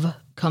dove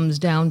comes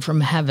down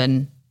from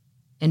heaven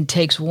and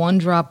takes one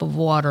drop of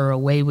water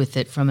away with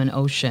it from an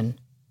ocean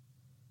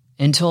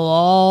until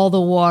all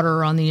the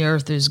water on the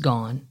earth is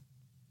gone.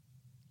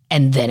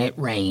 And then it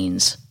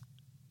rains.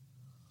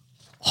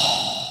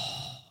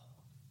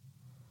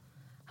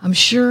 I'm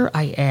sure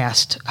I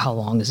asked how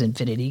long is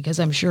infinity because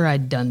I'm sure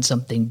I'd done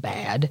something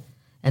bad.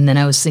 And then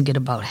I was thinking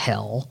about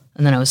hell.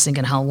 And then I was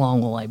thinking, how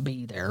long will I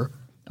be there?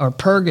 Or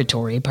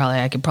purgatory.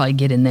 I could probably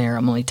get in there.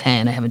 I'm only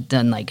 10. I haven't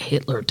done like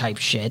Hitler type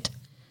shit.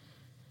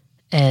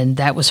 And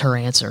that was her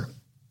answer.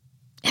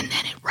 And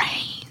then it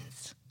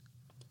rains.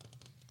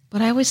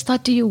 But I always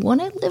thought, do you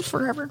want to live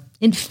forever?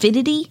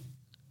 Infinity?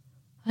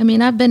 I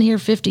mean, I've been here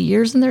 50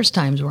 years and there's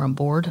times where I'm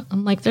bored.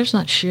 I'm like, there's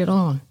not shit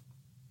on.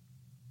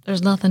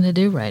 There's nothing to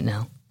do right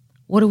now.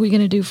 What are we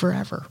going to do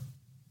forever?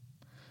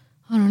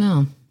 I don't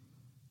know.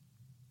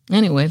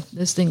 Anyway,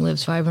 this thing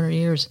lives 500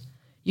 years.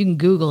 You can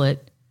Google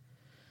it.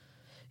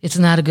 It's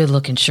not a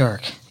good-looking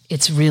shark.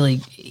 It's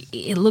really,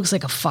 it looks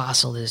like a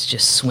fossil that is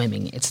just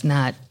swimming. It's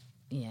not,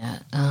 yeah.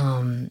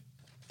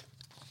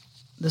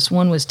 This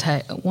one was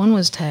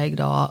tagged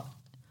off.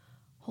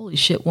 Holy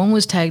shit, one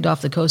was tagged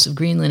off the coast of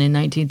Greenland in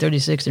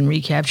 1936 and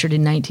recaptured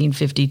in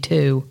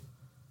 1952.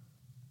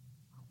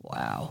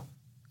 Wow.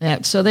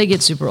 Yeah, so they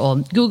get super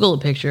old. Google a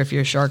picture if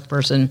you're a shark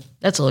person.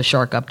 That's a little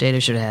shark update. I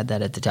should have had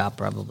that at the top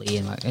probably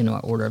in my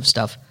order of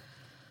stuff.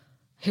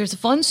 Here's a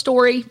fun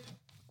story.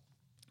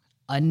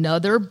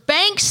 Another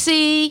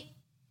Banksy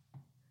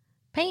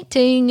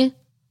painting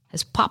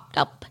has popped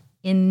up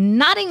in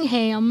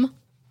Nottingham.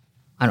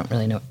 I don't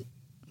really know.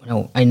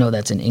 No, I know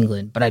that's in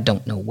England, but I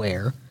don't know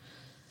where.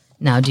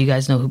 Now, do you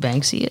guys know who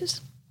Banksy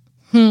is?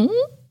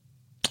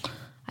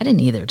 I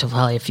didn't either until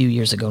probably a few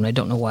years ago, and I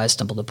don't know why I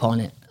stumbled upon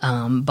it.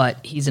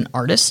 But he's an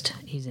artist.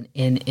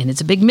 And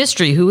it's a big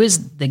mystery. Who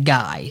is the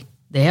guy?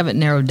 They haven't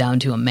narrowed down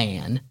to a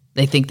man.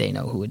 They think they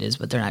know who it is,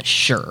 but they're not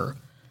sure.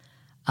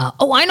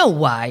 I know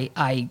why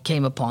I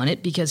came upon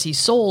it, because he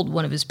sold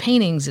one of his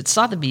paintings at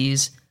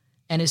Sotheby's,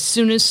 and as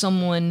soon as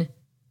someone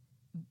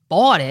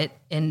bought it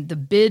and the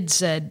bid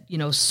said,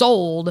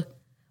 sold,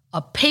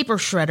 a paper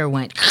shredder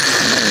went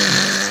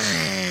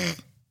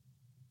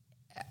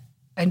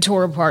and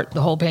tore apart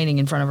the whole painting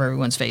in front of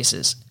everyone's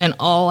faces. And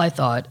all I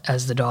thought,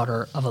 as the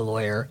daughter of a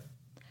lawyer,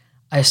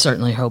 I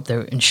certainly hope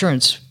their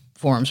insurance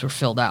forms were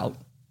filled out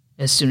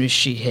as soon as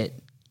she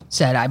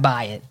said, I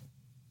buy it.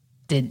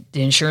 Did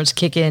the insurance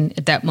kick in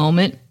at that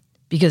moment?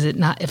 Because if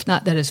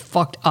not, that is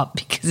fucked up,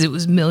 because it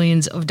was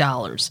millions of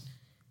dollars.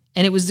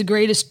 And it was the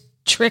greatest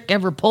trick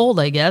ever pulled,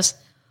 I guess.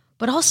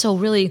 But also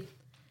really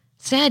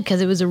sad,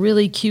 because it was a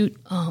really cute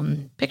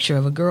picture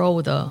of a girl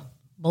with a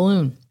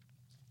balloon.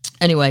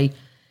 Anyway,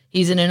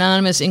 he's an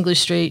anonymous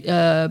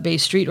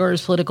English-based street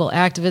artist, political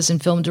activist,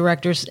 and film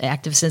director,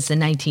 active since the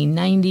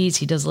 1990s.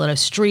 He does a lot of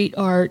street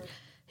art.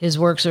 His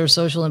works are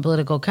social and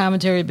political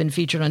commentary, have been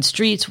featured on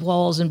streets,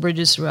 walls, and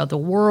bridges throughout the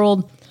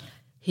world.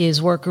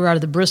 His work grew out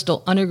of the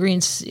Bristol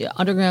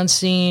underground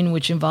scene,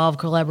 which involved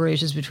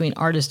collaborations between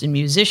artists and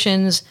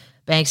musicians.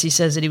 Banksy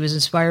says that he was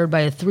inspired by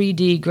a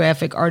 3D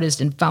graphic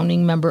artist and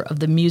founding member of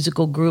the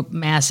musical group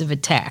Massive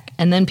Attack.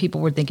 And then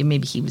people were thinking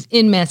maybe he was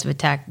in Massive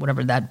Attack,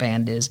 whatever that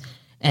band is.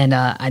 And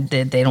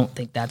they don't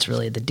think that's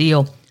really the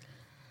deal.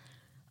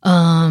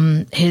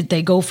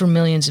 They go for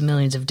millions and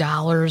millions of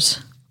dollars.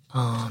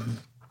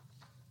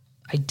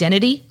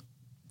 Identity,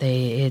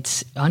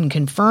 it's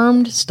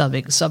unconfirmed,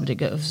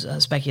 subject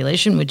of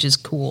speculation, which is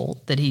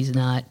cool that he's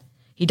not.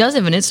 He does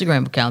have an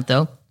Instagram account,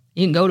 though.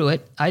 You can go to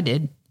it. I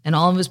did. And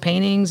all of his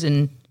paintings,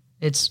 and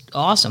it's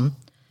awesome.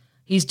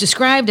 He's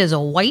described as a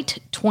white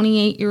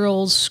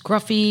 28-year-old,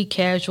 scruffy,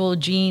 casual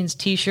jeans,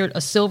 T-shirt,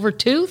 a silver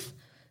tooth,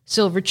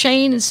 silver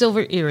chain, and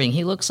silver earring.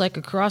 He looks like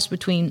a cross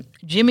between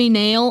Jimmy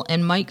Nail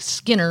and Mike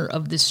Skinner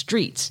of the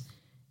streets.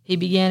 He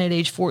began at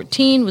age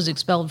 14, was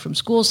expelled from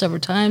school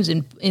several times,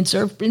 and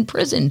served in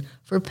prison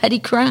for petty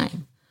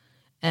crime.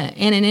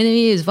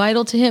 Anonymity is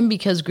vital to him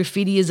because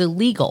graffiti is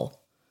illegal.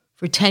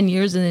 For 10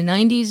 years in the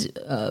 90s,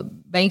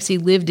 Banksy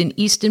lived in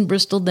Easton,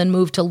 Bristol, then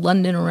moved to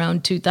London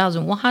around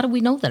 2000. Well, how do we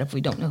know that if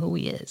we don't know who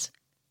he is?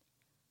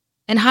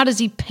 And how does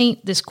he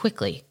paint this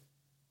quickly?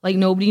 Like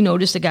nobody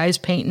noticed the guy's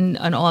painting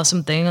an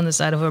awesome thing on the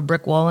side of a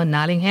brick wall in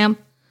Nottingham?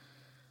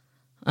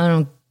 I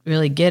don't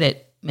really get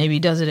it. Maybe he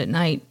does it at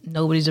night.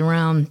 Nobody's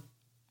around.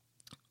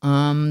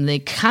 They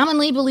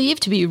commonly believe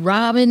to be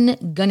Robin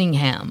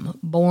Gunningham,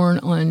 born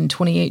on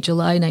 28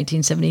 July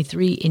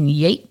 1973 in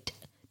Yate,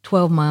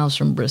 12 miles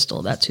from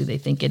Bristol. That's who they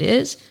think it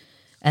is.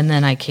 And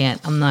then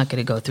I'm not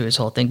going to go through his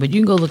whole thing, but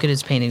you can go look at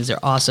his paintings.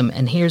 They're awesome.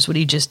 And here's what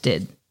he just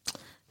did.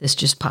 This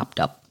just popped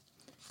up.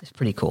 It's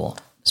pretty cool,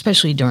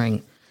 especially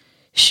during,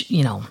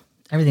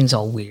 everything's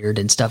all weird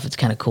and stuff. It's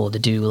kind of cool to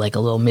do like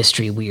a little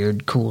mystery,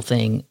 weird, cool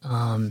thing.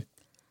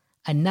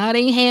 A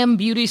Nottingham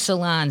beauty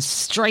salon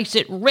strikes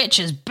it rich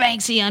as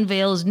Banksy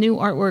unveils new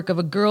artwork of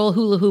a girl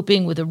hula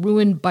hooping with a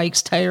ruined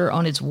bike's tire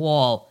on its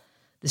wall.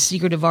 The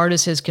secretive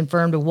artist has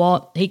confirmed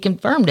he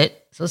confirmed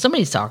it, so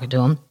somebody's talking to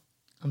him.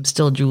 I'm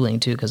still drooling,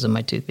 too, because of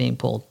my tooth being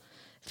pulled.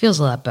 It feels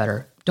a lot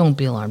better. Don't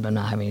be alarmed, I'm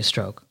not having a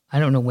stroke. I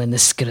don't know when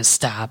this is going to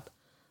stop.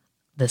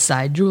 The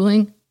side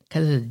drooling,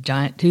 because of the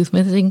giant tooth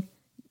missing,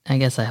 I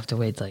guess I have to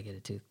wait till I get a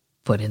tooth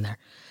put in there,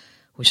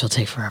 which will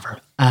take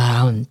forever.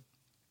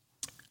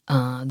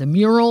 The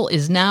mural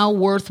is now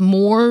worth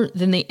more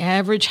than the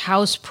average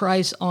house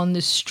price on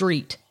the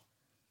street.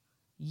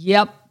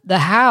 Yep, the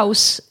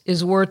house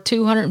is worth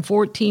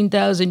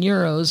 214,000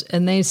 euros,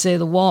 and they say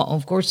the wall,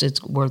 of course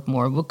it's worth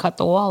more. We'll cut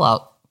the wall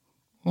out.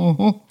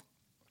 Mm-hmm.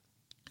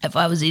 If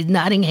I was these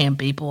Nottingham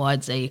people,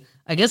 I'd say,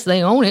 I guess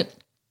they own it,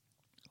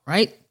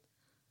 right?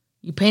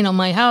 You paint on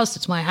my house,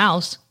 it's my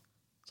house.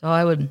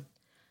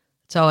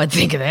 That's how I'd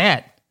think of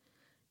that.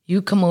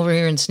 You come over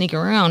here and sneak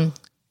around.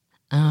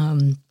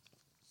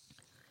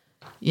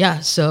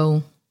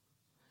 So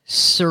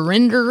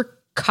Surinder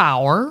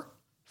Kaur,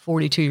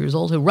 42 years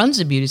old, who runs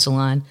the beauty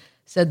salon,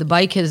 said the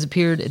bike has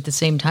appeared at the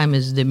same time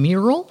as the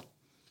mural.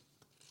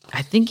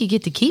 I think you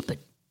get to keep it.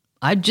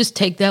 I'd just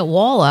take that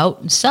wall out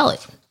and sell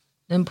it.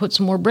 Then put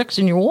some more bricks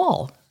in your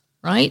wall,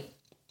 right?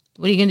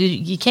 What are you going to do?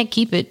 You can't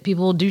keep it.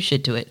 People will do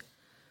shit to it.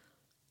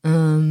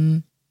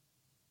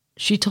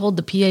 She told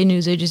the PA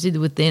news agency that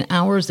within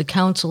hours, the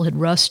council had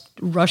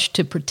rushed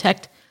to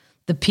protect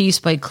the piece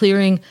by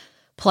placing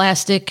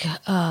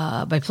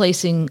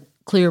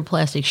clear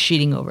plastic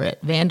sheeting over it.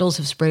 Vandals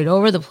have sprayed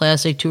over the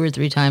plastic 2 or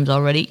 3 times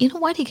already.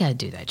 Why do you got to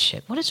do that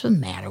shit? What is the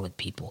matter with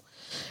people?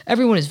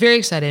 Everyone is very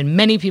excited, and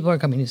many people are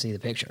coming to see the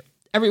picture.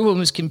 everyone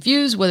was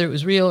confused whether it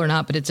was real or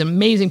not, but it's an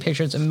amazing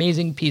picture. It's an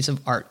amazing piece of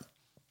art.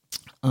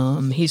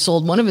 He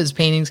sold one of his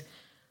paintings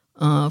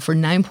for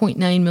 9.9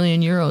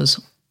 million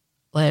euros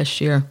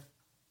last year.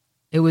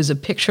 It was a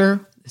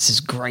picture. This is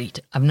great.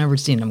 I've never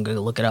seen it. I'm going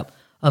to look it up.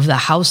 Of the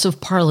House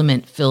of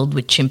Parliament filled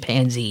with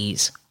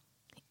chimpanzees.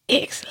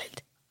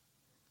 Excellent.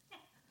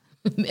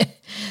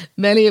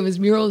 Many of his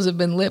murals have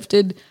been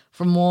lifted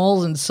from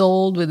walls and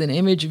sold with an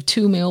image of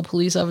two male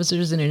police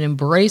officers in an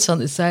embrace on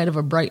the side of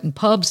a Brighton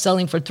pub,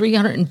 selling for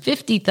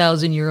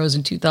 350,000 euros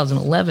in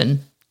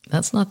 2011.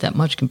 That's not that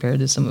much compared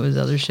to some of his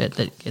other shit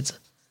that gets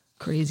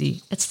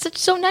crazy. It's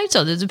so nice,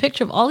 though. There's a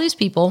picture of all these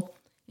people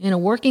in a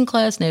working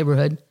class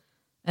neighborhood,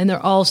 and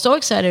they're all so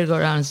excited to go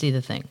around and see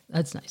the thing.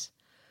 That's nice.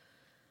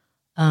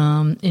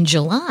 In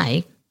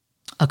July,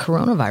 a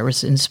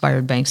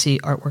coronavirus-inspired Banksy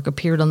artwork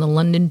appeared on the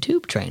London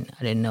Tube train.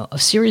 I didn't know. A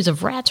series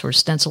of rats were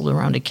stenciled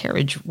around a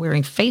carriage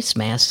wearing face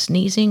masks,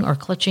 sneezing, or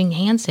clutching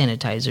hand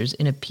sanitizers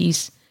in a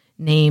piece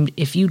named,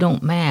 "If You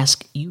Don't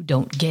Mask, You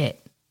Don't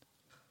Get."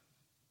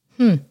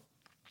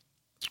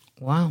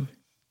 Wow.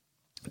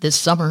 This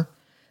summer,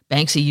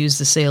 Banksy used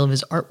the sale of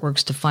his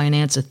artworks to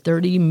finance a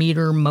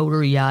 30-meter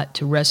motor yacht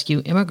to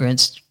rescue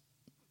immigrants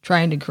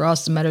trying to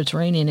cross the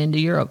Mediterranean into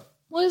Europe.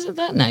 Well, isn't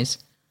that nice?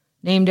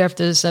 Named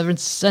after the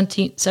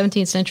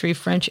 17th century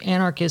French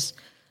anarchist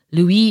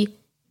Louis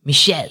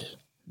Michel.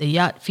 The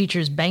yacht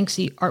features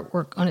Banksy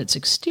artwork on its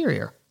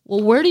exterior.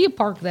 Well, where do you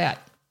park that?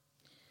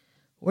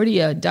 Where do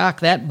you dock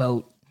that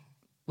boat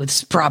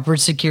with proper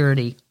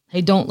security?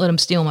 Hey, don't let them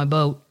steal my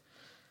boat,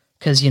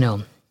 because,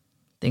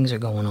 things are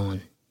going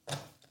on.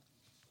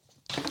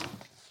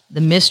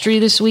 The mystery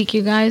this week,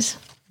 you guys,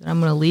 that I'm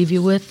going to leave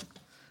you with.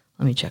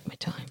 Let me check my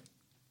time.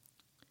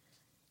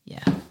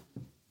 Yeah.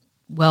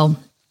 Well,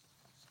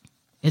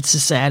 it's the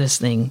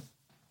saddest thing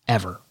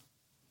ever.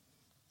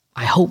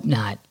 I hope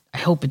not. I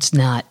hope it's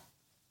not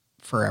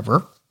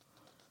forever.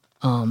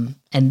 And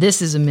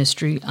this is a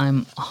mystery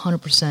I'm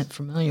 100%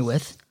 familiar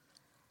with.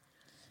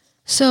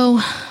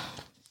 So,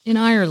 in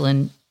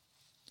Ireland,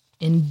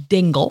 in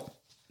Dingle,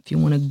 if you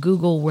want to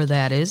Google where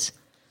that is,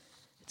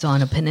 it's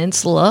on a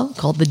peninsula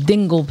called the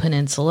Dingle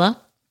Peninsula.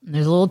 And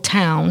there's a little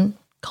town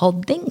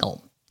called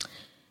Dingle.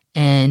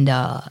 And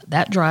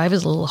that drive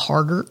is a little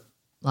harder.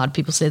 A lot of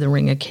people say the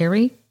Ring of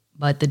Kerry,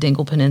 but the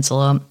Dingle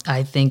Peninsula,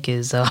 I think,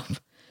 is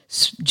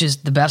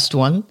just the best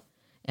one.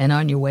 And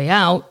on your way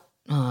out,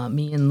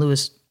 me and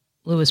Lewis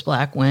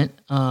Black went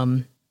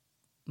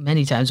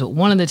many times, but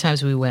one of the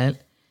times we went,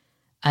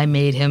 I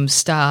made him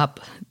stop.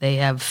 They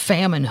have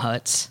famine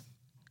huts,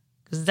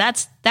 because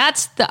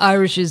that's the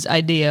Irish's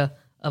idea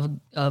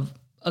of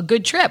a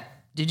good trip.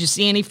 Did you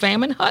see any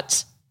famine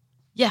huts?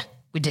 Yeah,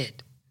 we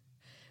did.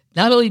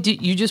 Not only do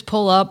you just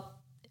pull up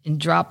and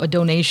drop a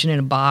donation in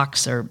a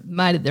box, or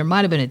there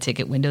might have been a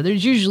ticket window.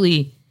 It's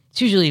usually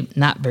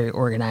not very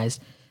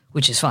organized,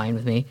 which is fine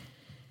with me.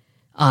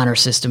 Honor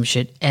system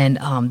shit. And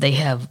they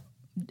have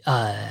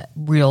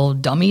real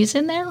dummies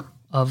in there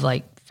of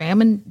like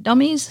famine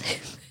dummies.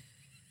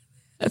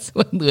 That's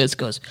when Lewis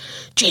goes,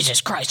 "Jesus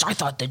Christ, I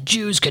thought the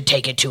Jews could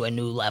take it to a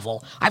new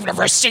level. I've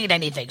never seen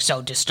anything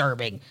so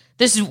disturbing.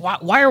 This is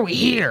why are we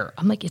here?"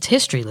 I'm like, it's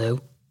history,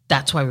 Lou.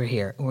 That's why we're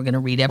here. And we're going to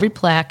read every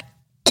plaque.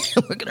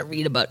 We're going to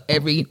read about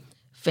every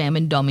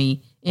famine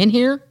dummy in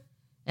here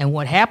and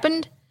what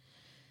happened.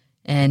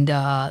 And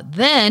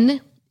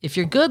then, if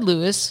you're good,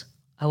 Lewis,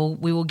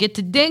 we will get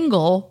to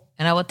Dingle,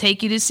 and I will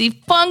take you to see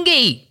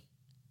Fungi.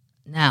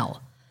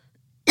 Now,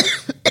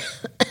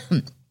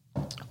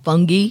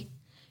 Fungi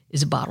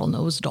is a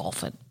bottlenose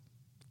dolphin.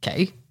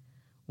 Okay?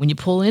 When you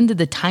pull into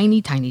the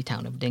tiny, tiny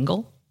town of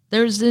Dingle,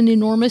 there's an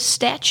enormous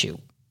statue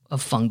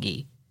of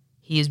Fungi.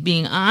 He is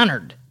being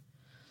honored.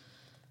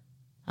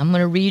 I'm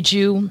going to read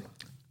you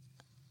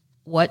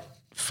what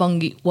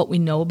we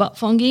know about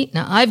fungi.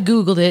 Now, I've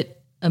Googled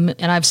it, and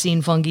I've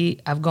seen fungi.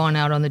 I've gone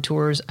out on the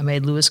tours. I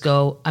made Lewis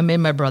go. I made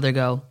my brother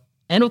go.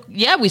 And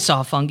yeah, we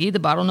saw Fungi, the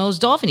bottlenose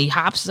dolphin. He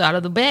hops out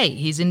of the bay.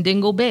 He's in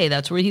Dingle Bay.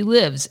 That's where he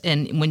lives.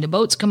 And when the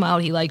boats come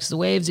out, he likes the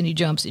waves and he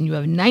jumps, and you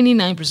have a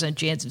 99%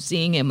 chance of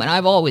seeing him. And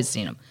I've always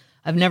seen him.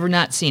 I've never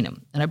not seen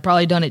him. And I've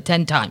probably done it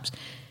 10 times.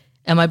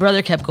 And my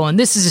brother kept going,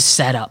 "This is a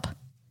setup."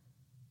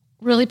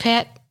 Really,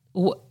 Pat?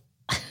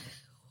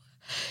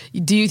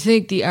 Do you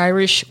think the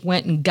Irish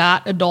went and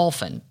got a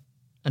dolphin?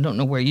 I don't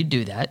know where you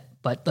do that,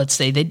 but let's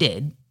say they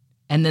did.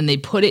 And then they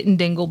put it in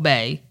Dingle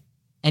Bay.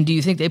 And do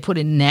you think they put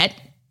a net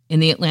in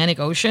the Atlantic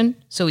Ocean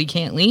so he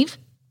can't leave?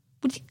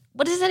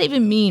 What does that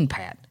even mean,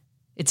 Pat?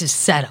 It's a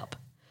setup.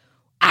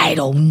 I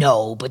don't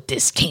know, but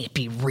this can't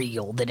be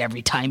real that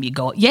every time you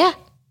go... Yeah,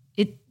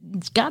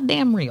 it's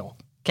goddamn real,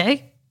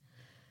 okay?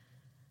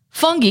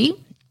 Fungi,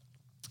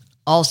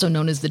 also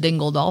known as the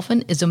Dingle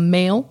dolphin, is a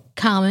male,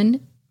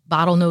 common,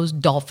 bottlenose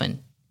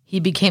dolphin. He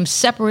became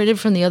separated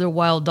from the other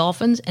wild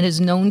dolphins and is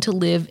known to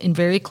live in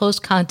very close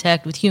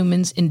contact with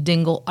humans in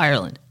Dingle,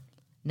 Ireland.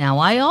 Now,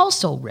 I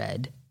also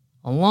read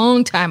a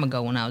long time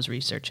ago when I was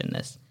researching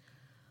this,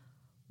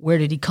 where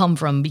did he come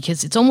from?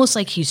 Because it's almost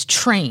like he's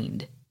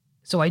trained.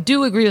 So I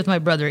do agree with my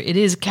brother. It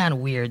is kind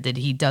of weird that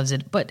he does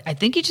it, but I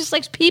think he just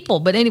likes people.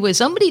 But anyway,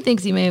 somebody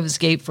thinks he may have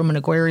escaped from an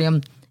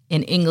aquarium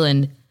in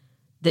England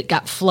that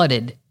got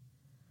flooded.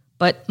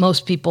 But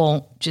most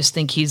people just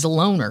think he's a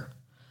loner.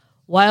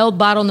 Wild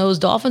bottlenose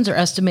dolphins are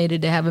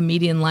estimated to have a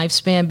median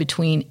lifespan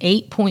between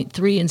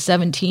 8.3 and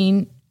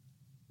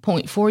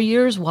 17.4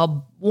 years,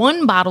 while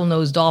one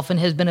bottlenose dolphin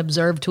has been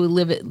observed to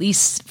live at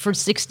least for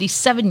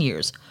 67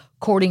 years.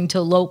 According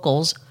to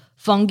locals,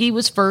 Fungi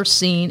was first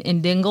seen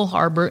in Dingle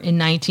Harbor in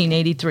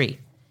 1983.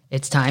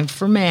 It's time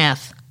for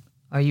math.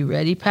 Are you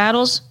ready,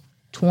 paddles?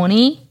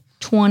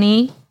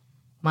 2020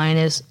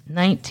 minus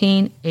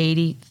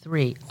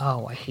 1983.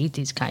 Oh, I hate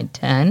these kind.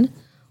 10,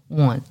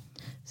 1,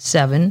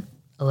 7,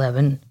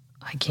 11.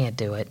 I can't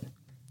do it.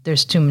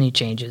 There's too many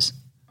changes.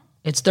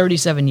 It's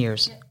 37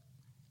 years.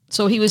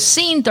 So he was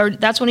seen,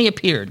 that's when he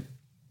appeared,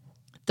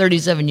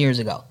 37 years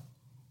ago.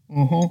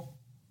 Mm-hmm.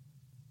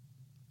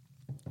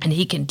 And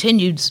he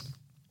continues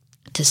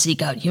to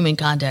seek out human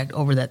contact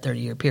over that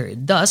 30-year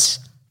period. Thus,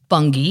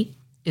 Fungi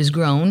is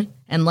grown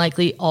and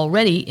likely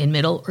already in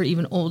middle or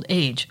even old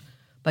age.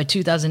 By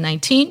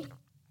 2019,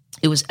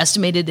 it was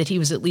estimated that he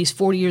was at least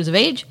 40 years of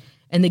age,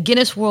 and the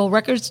Guinness World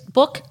Records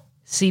book,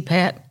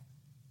 CPAT,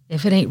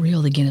 if it ain't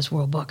real, the Guinness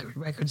World Book of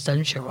Records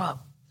doesn't show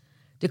up,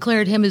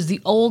 declared him as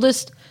the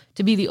oldest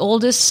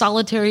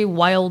solitary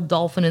wild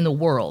dolphin in the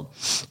world.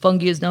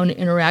 Fungi is known to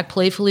interact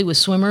playfully with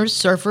swimmers,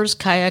 surfers,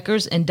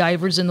 kayakers, and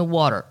divers in the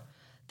water.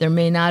 There have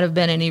not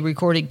been any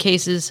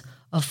cases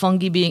of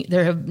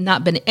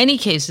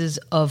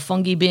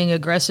fungi being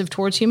aggressive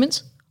towards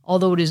humans.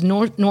 Although it is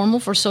normal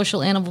for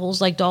social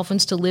animals like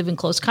dolphins to live in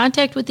close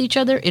contact with each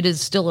other, it is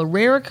still a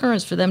rare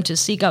occurrence for them to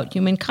seek out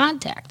human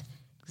contact.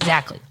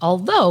 Exactly.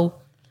 Although,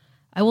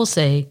 I will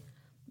say,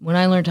 when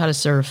I learned how to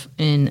surf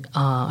in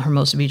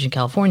Hermosa Beach in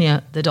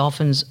California, the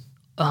dolphins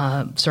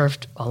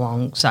surfed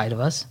alongside of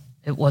us.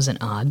 It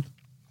wasn't odd.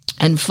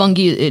 And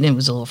fungi, and it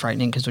was a little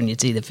frightening because when you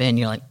see the fin,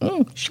 you're like,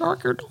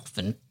 shark or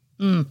dolphin?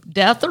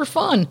 Death or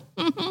fun?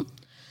 Mm-hmm.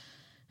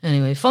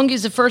 Anyway, fungi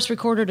is the first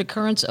recorded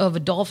occurrence of a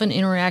dolphin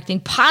interacting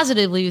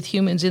positively with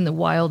humans in the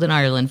wild in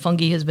Ireland.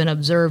 Fungi has been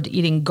observed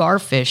eating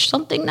garfish,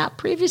 something not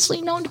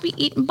previously known to be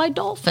eaten by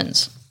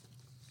dolphins.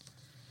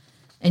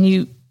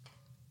 And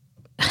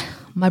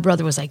my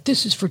brother was like,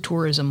 this is for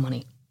tourism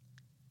money.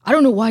 I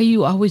don't know why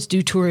you always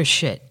do tourist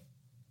shit.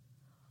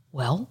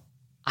 Well,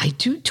 I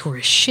do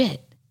tourist shit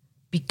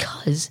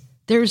because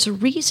there's a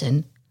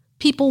reason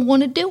people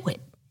want to do it.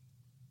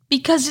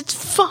 Because it's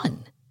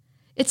fun.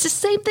 It's the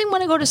same thing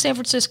when I go to San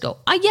Francisco.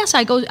 I've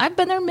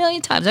been there a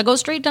million times. I go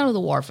straight down to the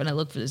wharf and I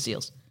look for the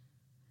seals.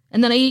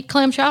 And then I eat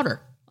clam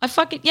chowder. I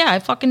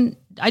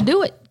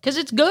do it because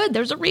it's good.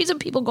 There's a reason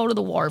people go to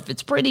the wharf.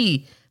 It's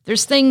pretty.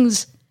 There's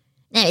things.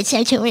 No, it's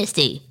so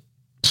touristy.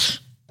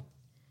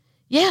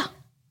 Yeah,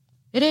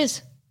 it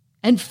is.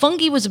 And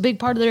fungi was a big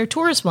part of their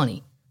tourist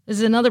money. This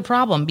is another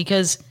problem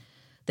because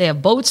they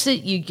have boats that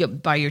you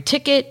buy your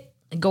ticket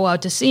and go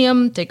out to see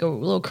them, take a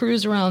little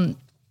cruise around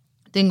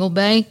Dingle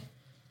Bay.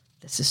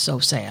 This is so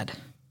sad.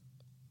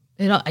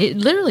 It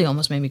literally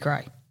almost made me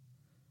cry.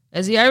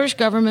 As the Irish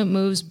government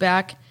moves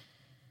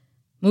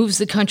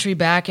the country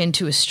back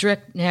into a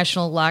strict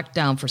national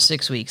lockdown for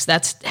 6 weeks.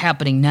 That's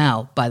happening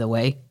now, by the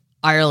way.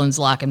 Ireland's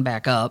locking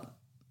back up.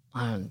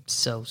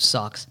 So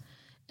sucks.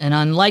 An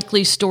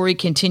unlikely story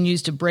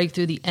continues to break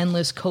through the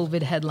endless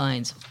COVID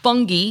headlines.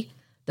 Fungi,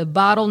 the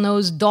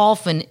bottlenose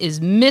dolphin, is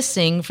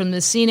missing from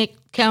the scenic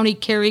County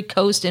Kerry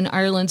coast in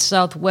Ireland's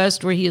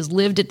southwest, where he has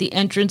lived at the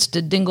entrance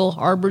to Dingle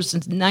Harbor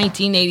since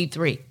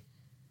 1983.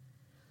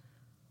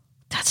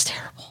 That's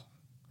terrible.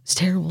 It's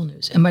terrible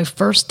news. And my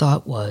first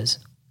thought was,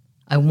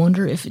 I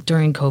wonder if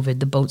during COVID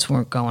the boats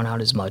weren't going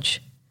out as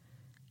much.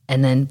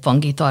 And then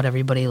Fungi thought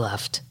everybody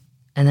left.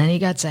 And then he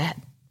got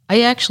sad.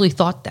 I actually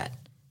thought that.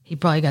 He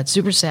probably got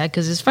super sad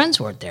because his friends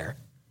weren't there.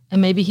 And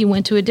maybe he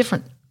went to a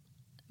different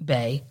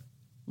bay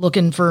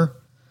looking for,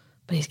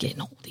 but he's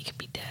getting old. He could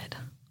be dead.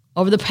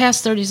 Over the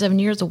past 37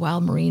 years, the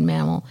wild marine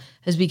mammal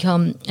has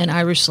become an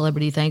Irish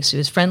celebrity thanks to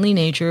his friendly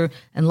nature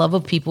and love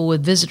of people,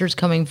 with visitors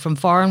coming from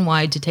far and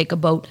wide to take a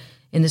boat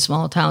in the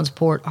small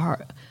port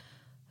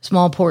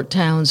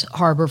town's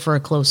harbor for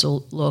a closer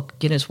look.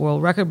 Guinness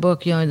World Record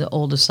book, the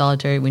oldest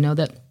solitary. We know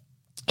that.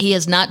 He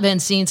has not been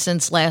seen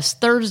since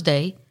last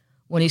Thursday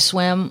when he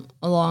swam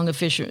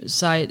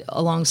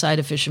alongside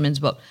a fisherman's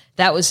boat.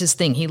 That was his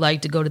thing. He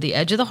liked to go to the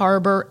edge of the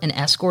harbor and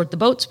escort the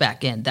boats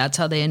back in. That's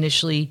how they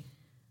initially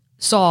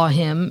saw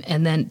him,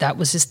 and then that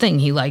was his thing.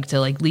 He liked to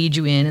lead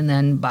you in and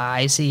then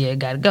bye, see ya,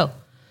 gotta go.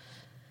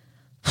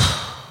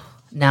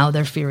 Now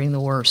they're fearing the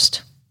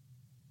worst.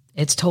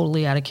 It's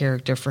totally out of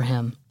character for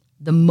him.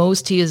 The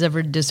most he has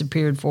ever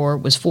disappeared for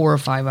was 4 or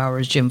 5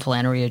 hours, Jim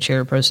Flannery, a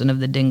chairperson of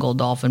the Dingle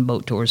Dolphin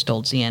Boat Tours,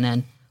 told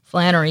CNN.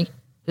 Flannery,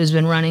 who's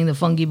been running the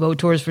Fungi Boat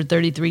Tours for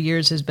 33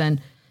 years,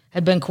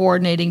 had been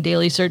coordinating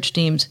daily search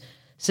teams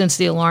since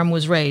the alarm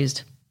was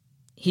raised.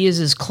 He is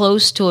as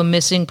close to a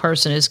missing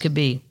person as could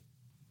be.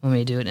 Want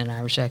me to do it in an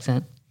Irish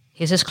accent?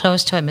 He's as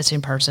close to a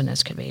missing person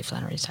as could be,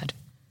 Flannery said.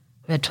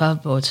 We had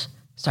 12 boats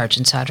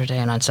searching Saturday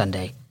and on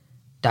Sunday.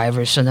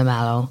 Divers from the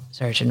Mallow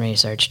Search and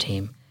Research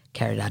Team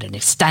carried out an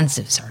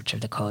extensive search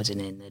of the coves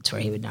and inlets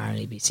where he would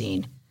normally be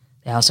seen.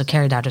 They also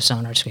carried out a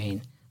sonar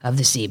screen of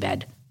the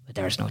seabed, but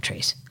there was no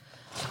trace.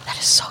 That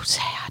is so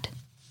sad.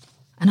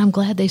 And I'm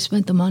glad they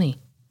spent the money.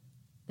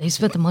 They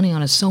spent the money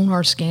on a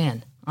sonar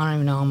scan. I don't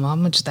even know how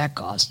much that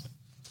cost.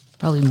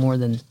 Probably more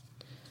than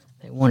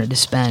they wanted to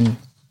spend.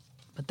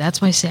 But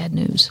that's my sad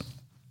news.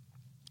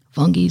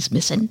 Fungi's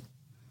missing.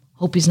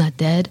 Hope he's not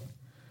dead.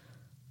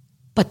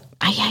 But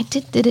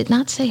did it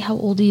not say how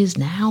old he is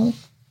now?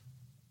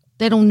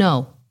 They don't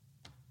know.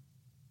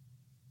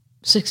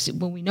 60.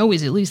 Well, we know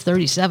he's at least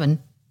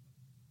 37.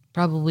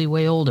 Probably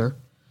way older.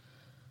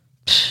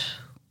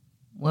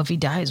 Well, if he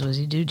dies, what does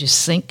he do?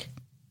 Just sink?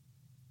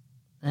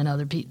 And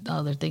other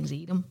things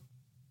eat him?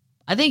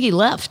 I think he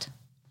left.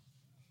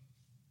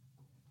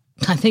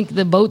 I think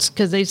the boats,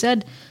 because they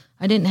said,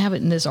 I didn't have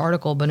it in this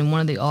article, but in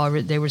one of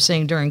the, they were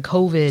saying during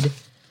COVID,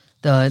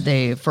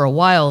 for a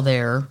while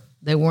there,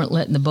 they weren't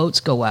letting the boats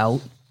go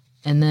out.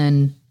 And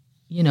then,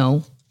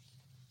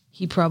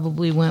 he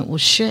probably went, well,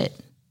 shit,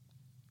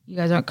 you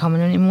guys aren't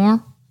coming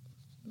anymore?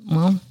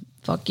 Well,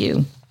 fuck you.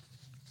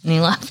 And he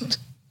left.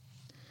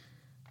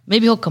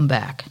 Maybe he'll come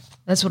back.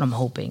 That's what I'm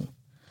hoping.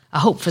 I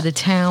hope for the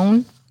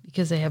town,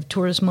 because they have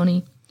tourist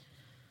money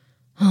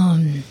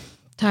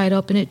tied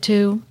up in it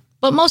too.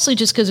 But mostly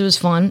just because it was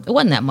fun. It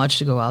wasn't that much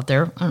to go out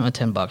there. I don't know,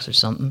 $10 or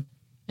something.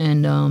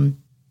 And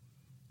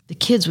the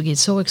kids would get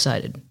so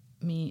excited,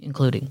 me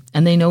including.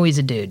 And they know he's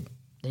a dude.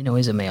 They know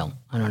he's a male.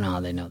 I don't know how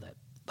they know that,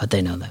 but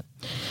they know that.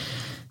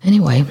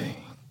 Anyway,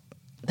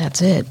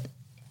 that's it.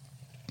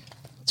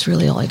 It's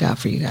really all I got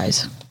for you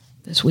guys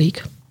this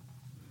week.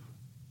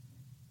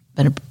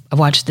 I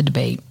watched the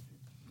debate.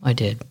 I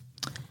did.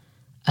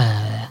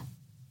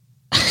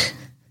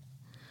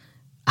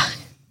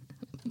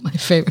 My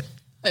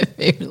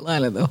favorite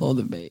line of the whole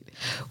debate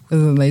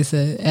was when they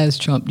said,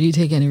 asked Trump, do you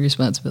take any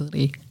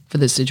responsibility for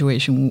the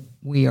situation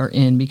we are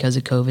in because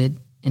of COVID?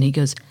 And he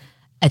goes,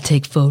 I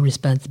take full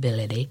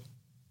responsibility.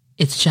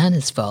 It's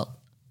China's fault.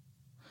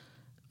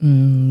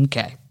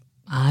 Okay.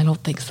 I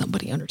don't think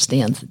somebody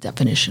understands the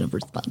definition of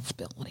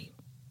responsibility.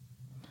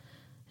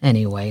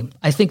 Anyway,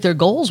 I think their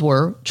goals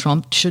were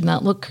Trump should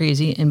not look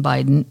crazy and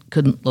Biden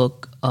couldn't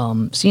look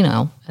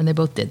senile, and they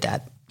both did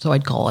that. So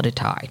I'd call it a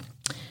tie.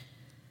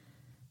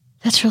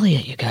 That's really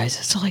it, you guys.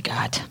 That's all I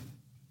got.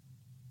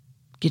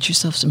 Get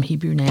yourself some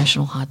Hebrew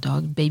National hot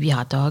dog, baby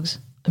hot dogs.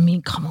 I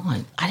mean, come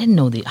on. I didn't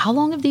know how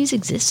long have these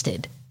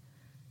existed?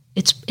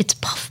 It's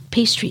puff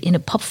pastry in a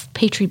puff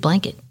pastry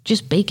blanket.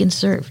 Just bake and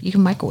serve. You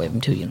can microwave them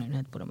too. You don't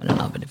have to put them in an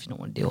oven if you don't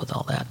want to deal with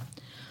all that.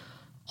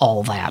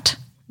 All that,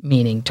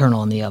 meaning turn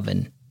on the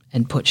oven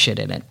and put shit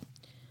in it.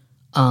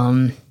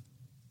 I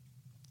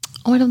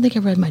don't think I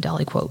read my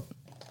Dolly quote.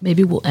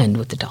 Maybe we'll end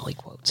with the Dolly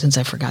quote since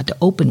I forgot to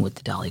open with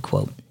the Dolly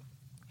quote.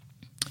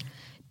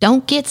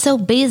 Don't get so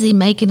busy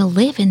making a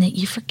living that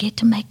you forget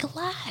to make a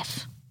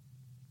life.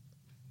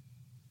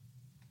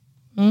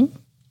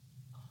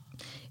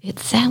 It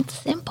sounds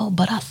simple,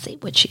 but I see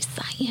what she's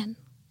saying.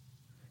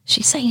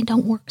 She's saying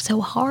don't work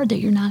so hard that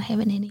you're not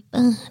having any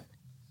fun.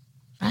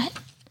 Right?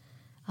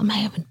 I'm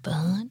having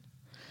fun.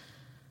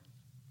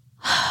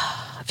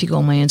 If you go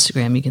on my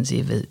Instagram, you can see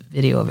a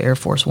video of Air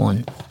Force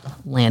One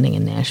landing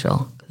in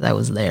Nashville. Because I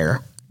was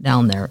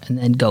down there, and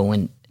then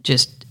going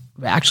just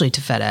actually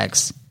to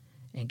FedEx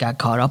and got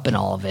caught up in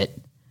all of it.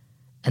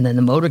 And then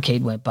the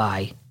motorcade went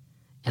by,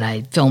 and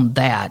I filmed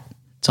that.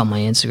 It's on my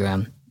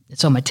Instagram.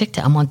 It's on my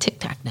TikTok. I'm on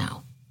TikTok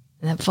now.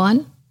 Isn't that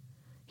fun?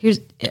 Here's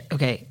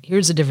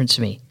the difference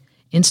to me.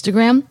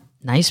 Instagram,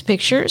 nice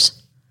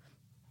pictures.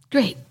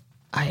 Great.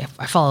 I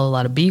follow a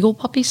lot of Beagle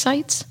puppy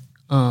sites.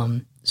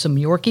 Some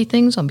Yorkie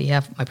things on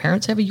behalf of my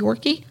parents have a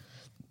Yorkie.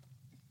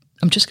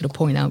 I'm just going to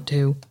point out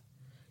too,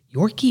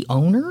 Yorkie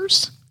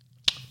owners,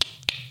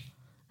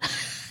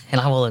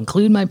 and I will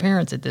include my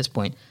parents at this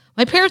point.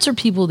 My parents are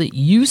people that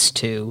used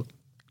to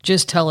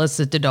just tell us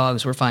that the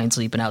dogs were fine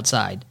sleeping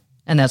outside,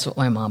 and that's what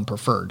my mom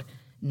preferred.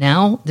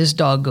 Now this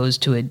dog goes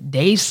to a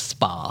day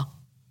spa.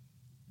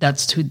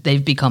 That's who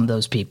they've become,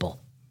 those people.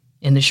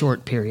 In the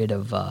short period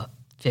of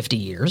 50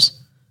 years,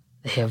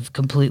 they have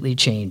completely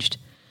changed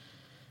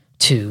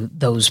to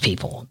those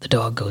people. The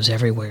dog goes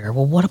everywhere.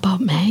 Well, what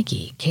about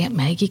Maggie? Can't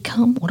Maggie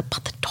come? What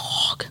about the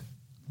dog?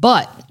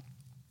 But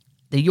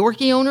the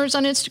Yorkie owners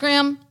on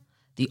Instagram,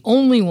 the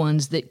only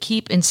ones that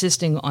keep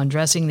insisting on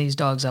dressing these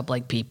dogs up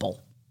like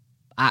people.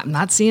 I'm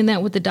not seeing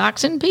that with the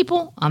Dachshund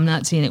people. I'm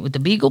not seeing it with the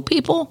Beagle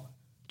people.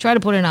 Try to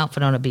put an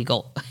outfit on a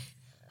Beagle.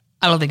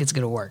 I don't think it's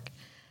going to work.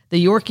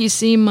 The Yorkies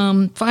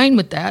seem fine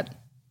with that.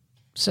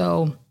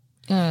 So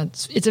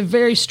it's a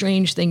very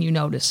strange thing you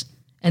notice.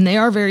 And they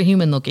are very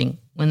human looking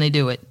when they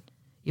do it.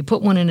 You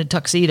put one in a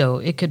tuxedo,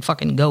 it could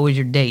fucking go as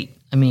your date.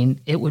 I mean,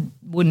 it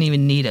wouldn't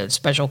even need a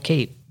special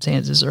cape, saying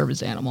it's a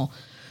service animal.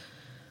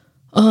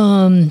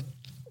 I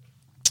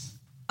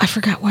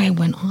forgot why I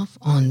went off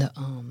on the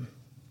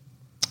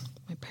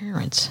my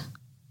parents.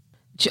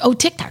 Oh,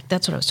 TikTok.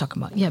 That's what I was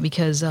talking about. Yeah,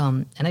 because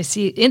and I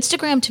see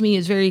Instagram to me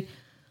is very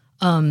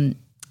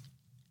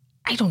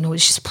I don't know,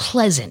 it's just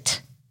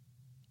pleasant.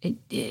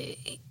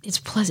 It's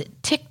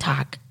pleasant.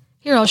 TikTok.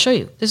 Here, I'll show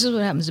you. This is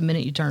what happens the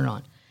minute you turn it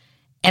on.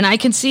 And I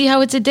can see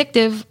how it's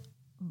addictive,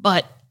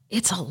 but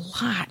it's a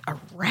lot of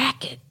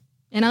racket.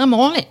 And I'm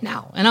on it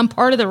now, and I'm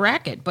part of the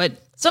racket. But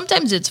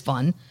sometimes it's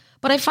fun.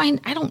 But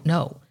I don't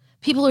know.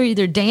 People are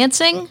either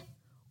dancing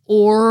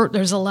or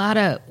there's a lot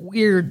of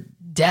weird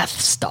death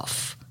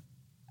stuff.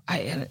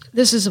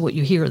 This is what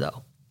you hear,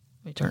 though.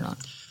 Let me turn it on.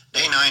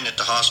 Day 9 at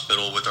the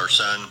hospital with our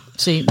son.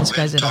 See, this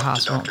guy's at a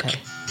hospital. Okay.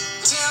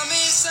 Tell me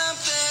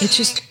something.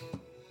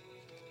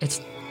 It's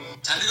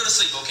time to go to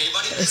sleep, okay,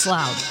 buddy? It's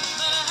loud.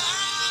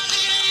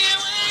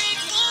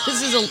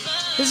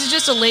 This is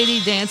just a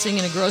lady dancing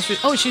in a grocery.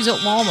 Oh, she's at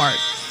Walmart.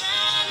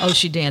 Oh,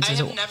 she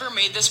dances. I have never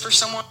made this for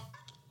someone.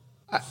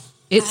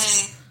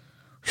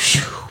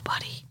 Phew,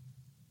 buddy.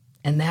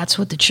 And that's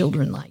what the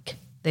children like.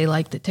 They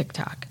like the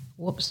TikTok.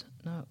 Whoops.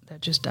 No,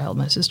 that just dialed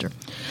my sister.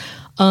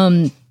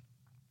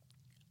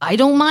 I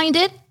don't mind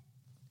it,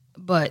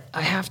 but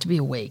I have to be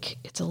awake.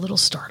 It's a little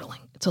startling.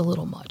 It's a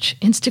little much.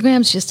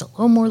 Instagram's just a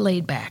little more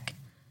laid back.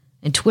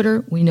 And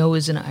Twitter, we know,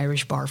 is an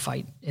Irish bar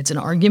fight. It's an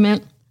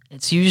argument.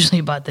 It's usually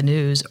about the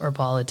news or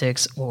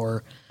politics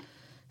or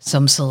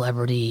some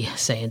celebrity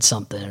saying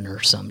something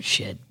or some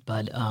shit.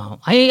 But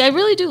I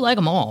really do like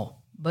them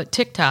all. But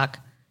TikTok,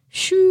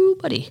 shoo,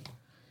 buddy.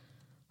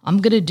 I'm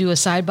going to do a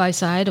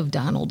side-by-side of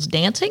Donald's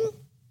dancing.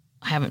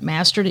 I haven't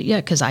mastered it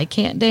yet because I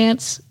can't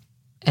dance.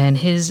 And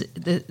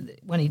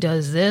when he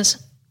does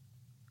this,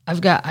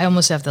 I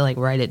almost have to like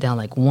write it down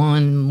like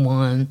 1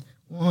 1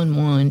 1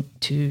 1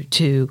 2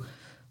 2.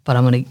 But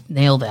I'm going to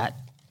nail that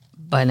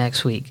by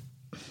next week.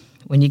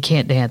 When you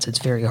can't dance, it's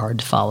very hard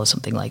to follow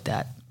something like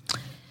that.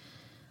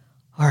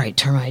 All right,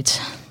 termites.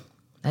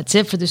 That's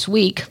it for this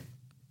week.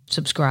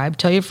 Subscribe.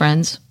 Tell your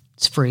friends.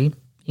 It's free.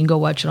 You can go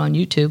watch it on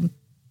YouTube.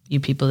 You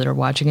people that are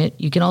watching it.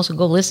 You can also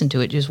go listen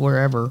to it just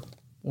wherever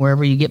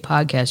you get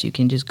podcasts. You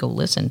can just go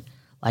listen.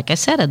 Like I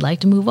said, I'd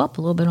like to move up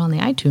a little bit on the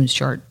iTunes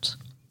charts.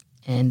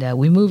 And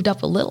we moved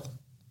up a little.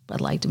 But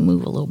I'd like to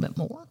move a little bit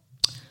more.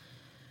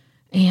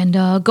 And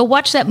go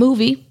watch that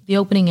movie, The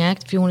Opening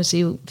Act, if you want to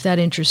see if that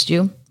interests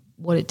you.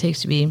 What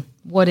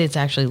it's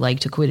actually like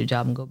to quit a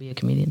job and go be a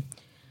comedian.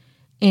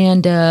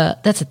 And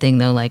that's the thing,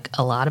 though. Like,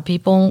 a lot of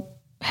people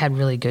had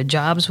really good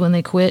jobs when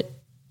they quit.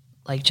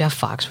 Like, Jeff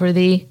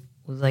Foxworthy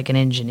was like an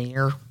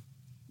engineer.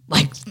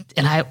 Like,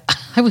 and I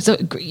was,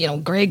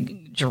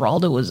 Greg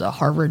Giraldo was a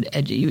Harvard,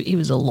 he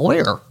was a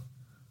lawyer.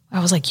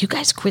 I was like, you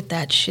guys quit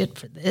that shit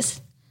for this?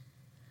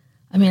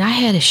 I mean, I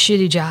had a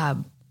shitty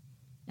job.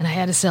 And I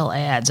had to sell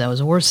ads. I was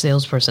the worst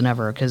salesperson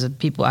ever because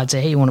people, I'd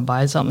say, hey, you want to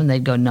buy something?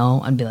 They'd go,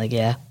 no. I'd be like,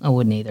 yeah, I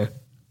wouldn't either.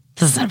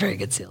 This is not a very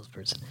good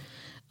salesperson.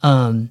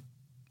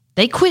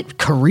 They quit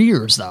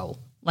careers, though.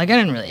 Like, I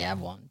didn't really have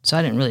one, so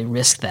I didn't really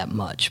risk that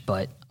much.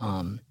 But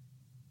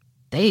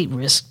they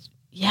risked,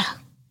 a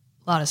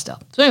lot of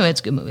stuff. So anyway,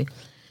 it's a good movie.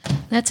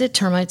 That's it,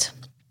 termites.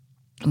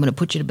 I'm going to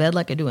put you to bed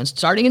like I do. And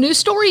starting a new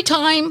story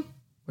time.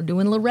 We're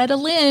doing Loretta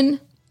Lynn.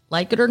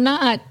 Like it or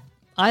not,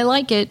 I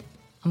like it.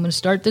 I'm going to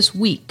start this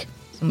week.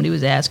 Somebody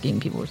was asking,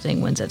 people were saying,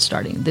 when's that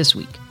starting? This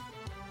week.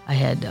 I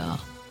had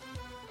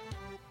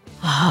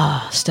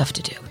stuff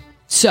to do.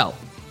 So,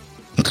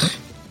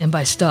 and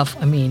by stuff,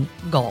 I mean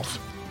golf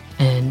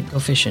and go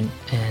fishing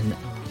and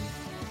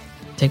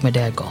take my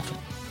dad golfing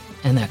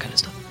and that kind of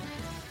stuff.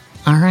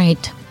 All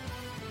right.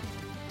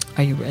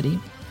 Are you ready?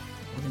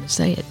 We're going to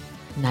say it.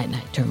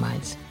 Night-night,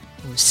 termites.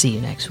 We'll see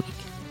you next week.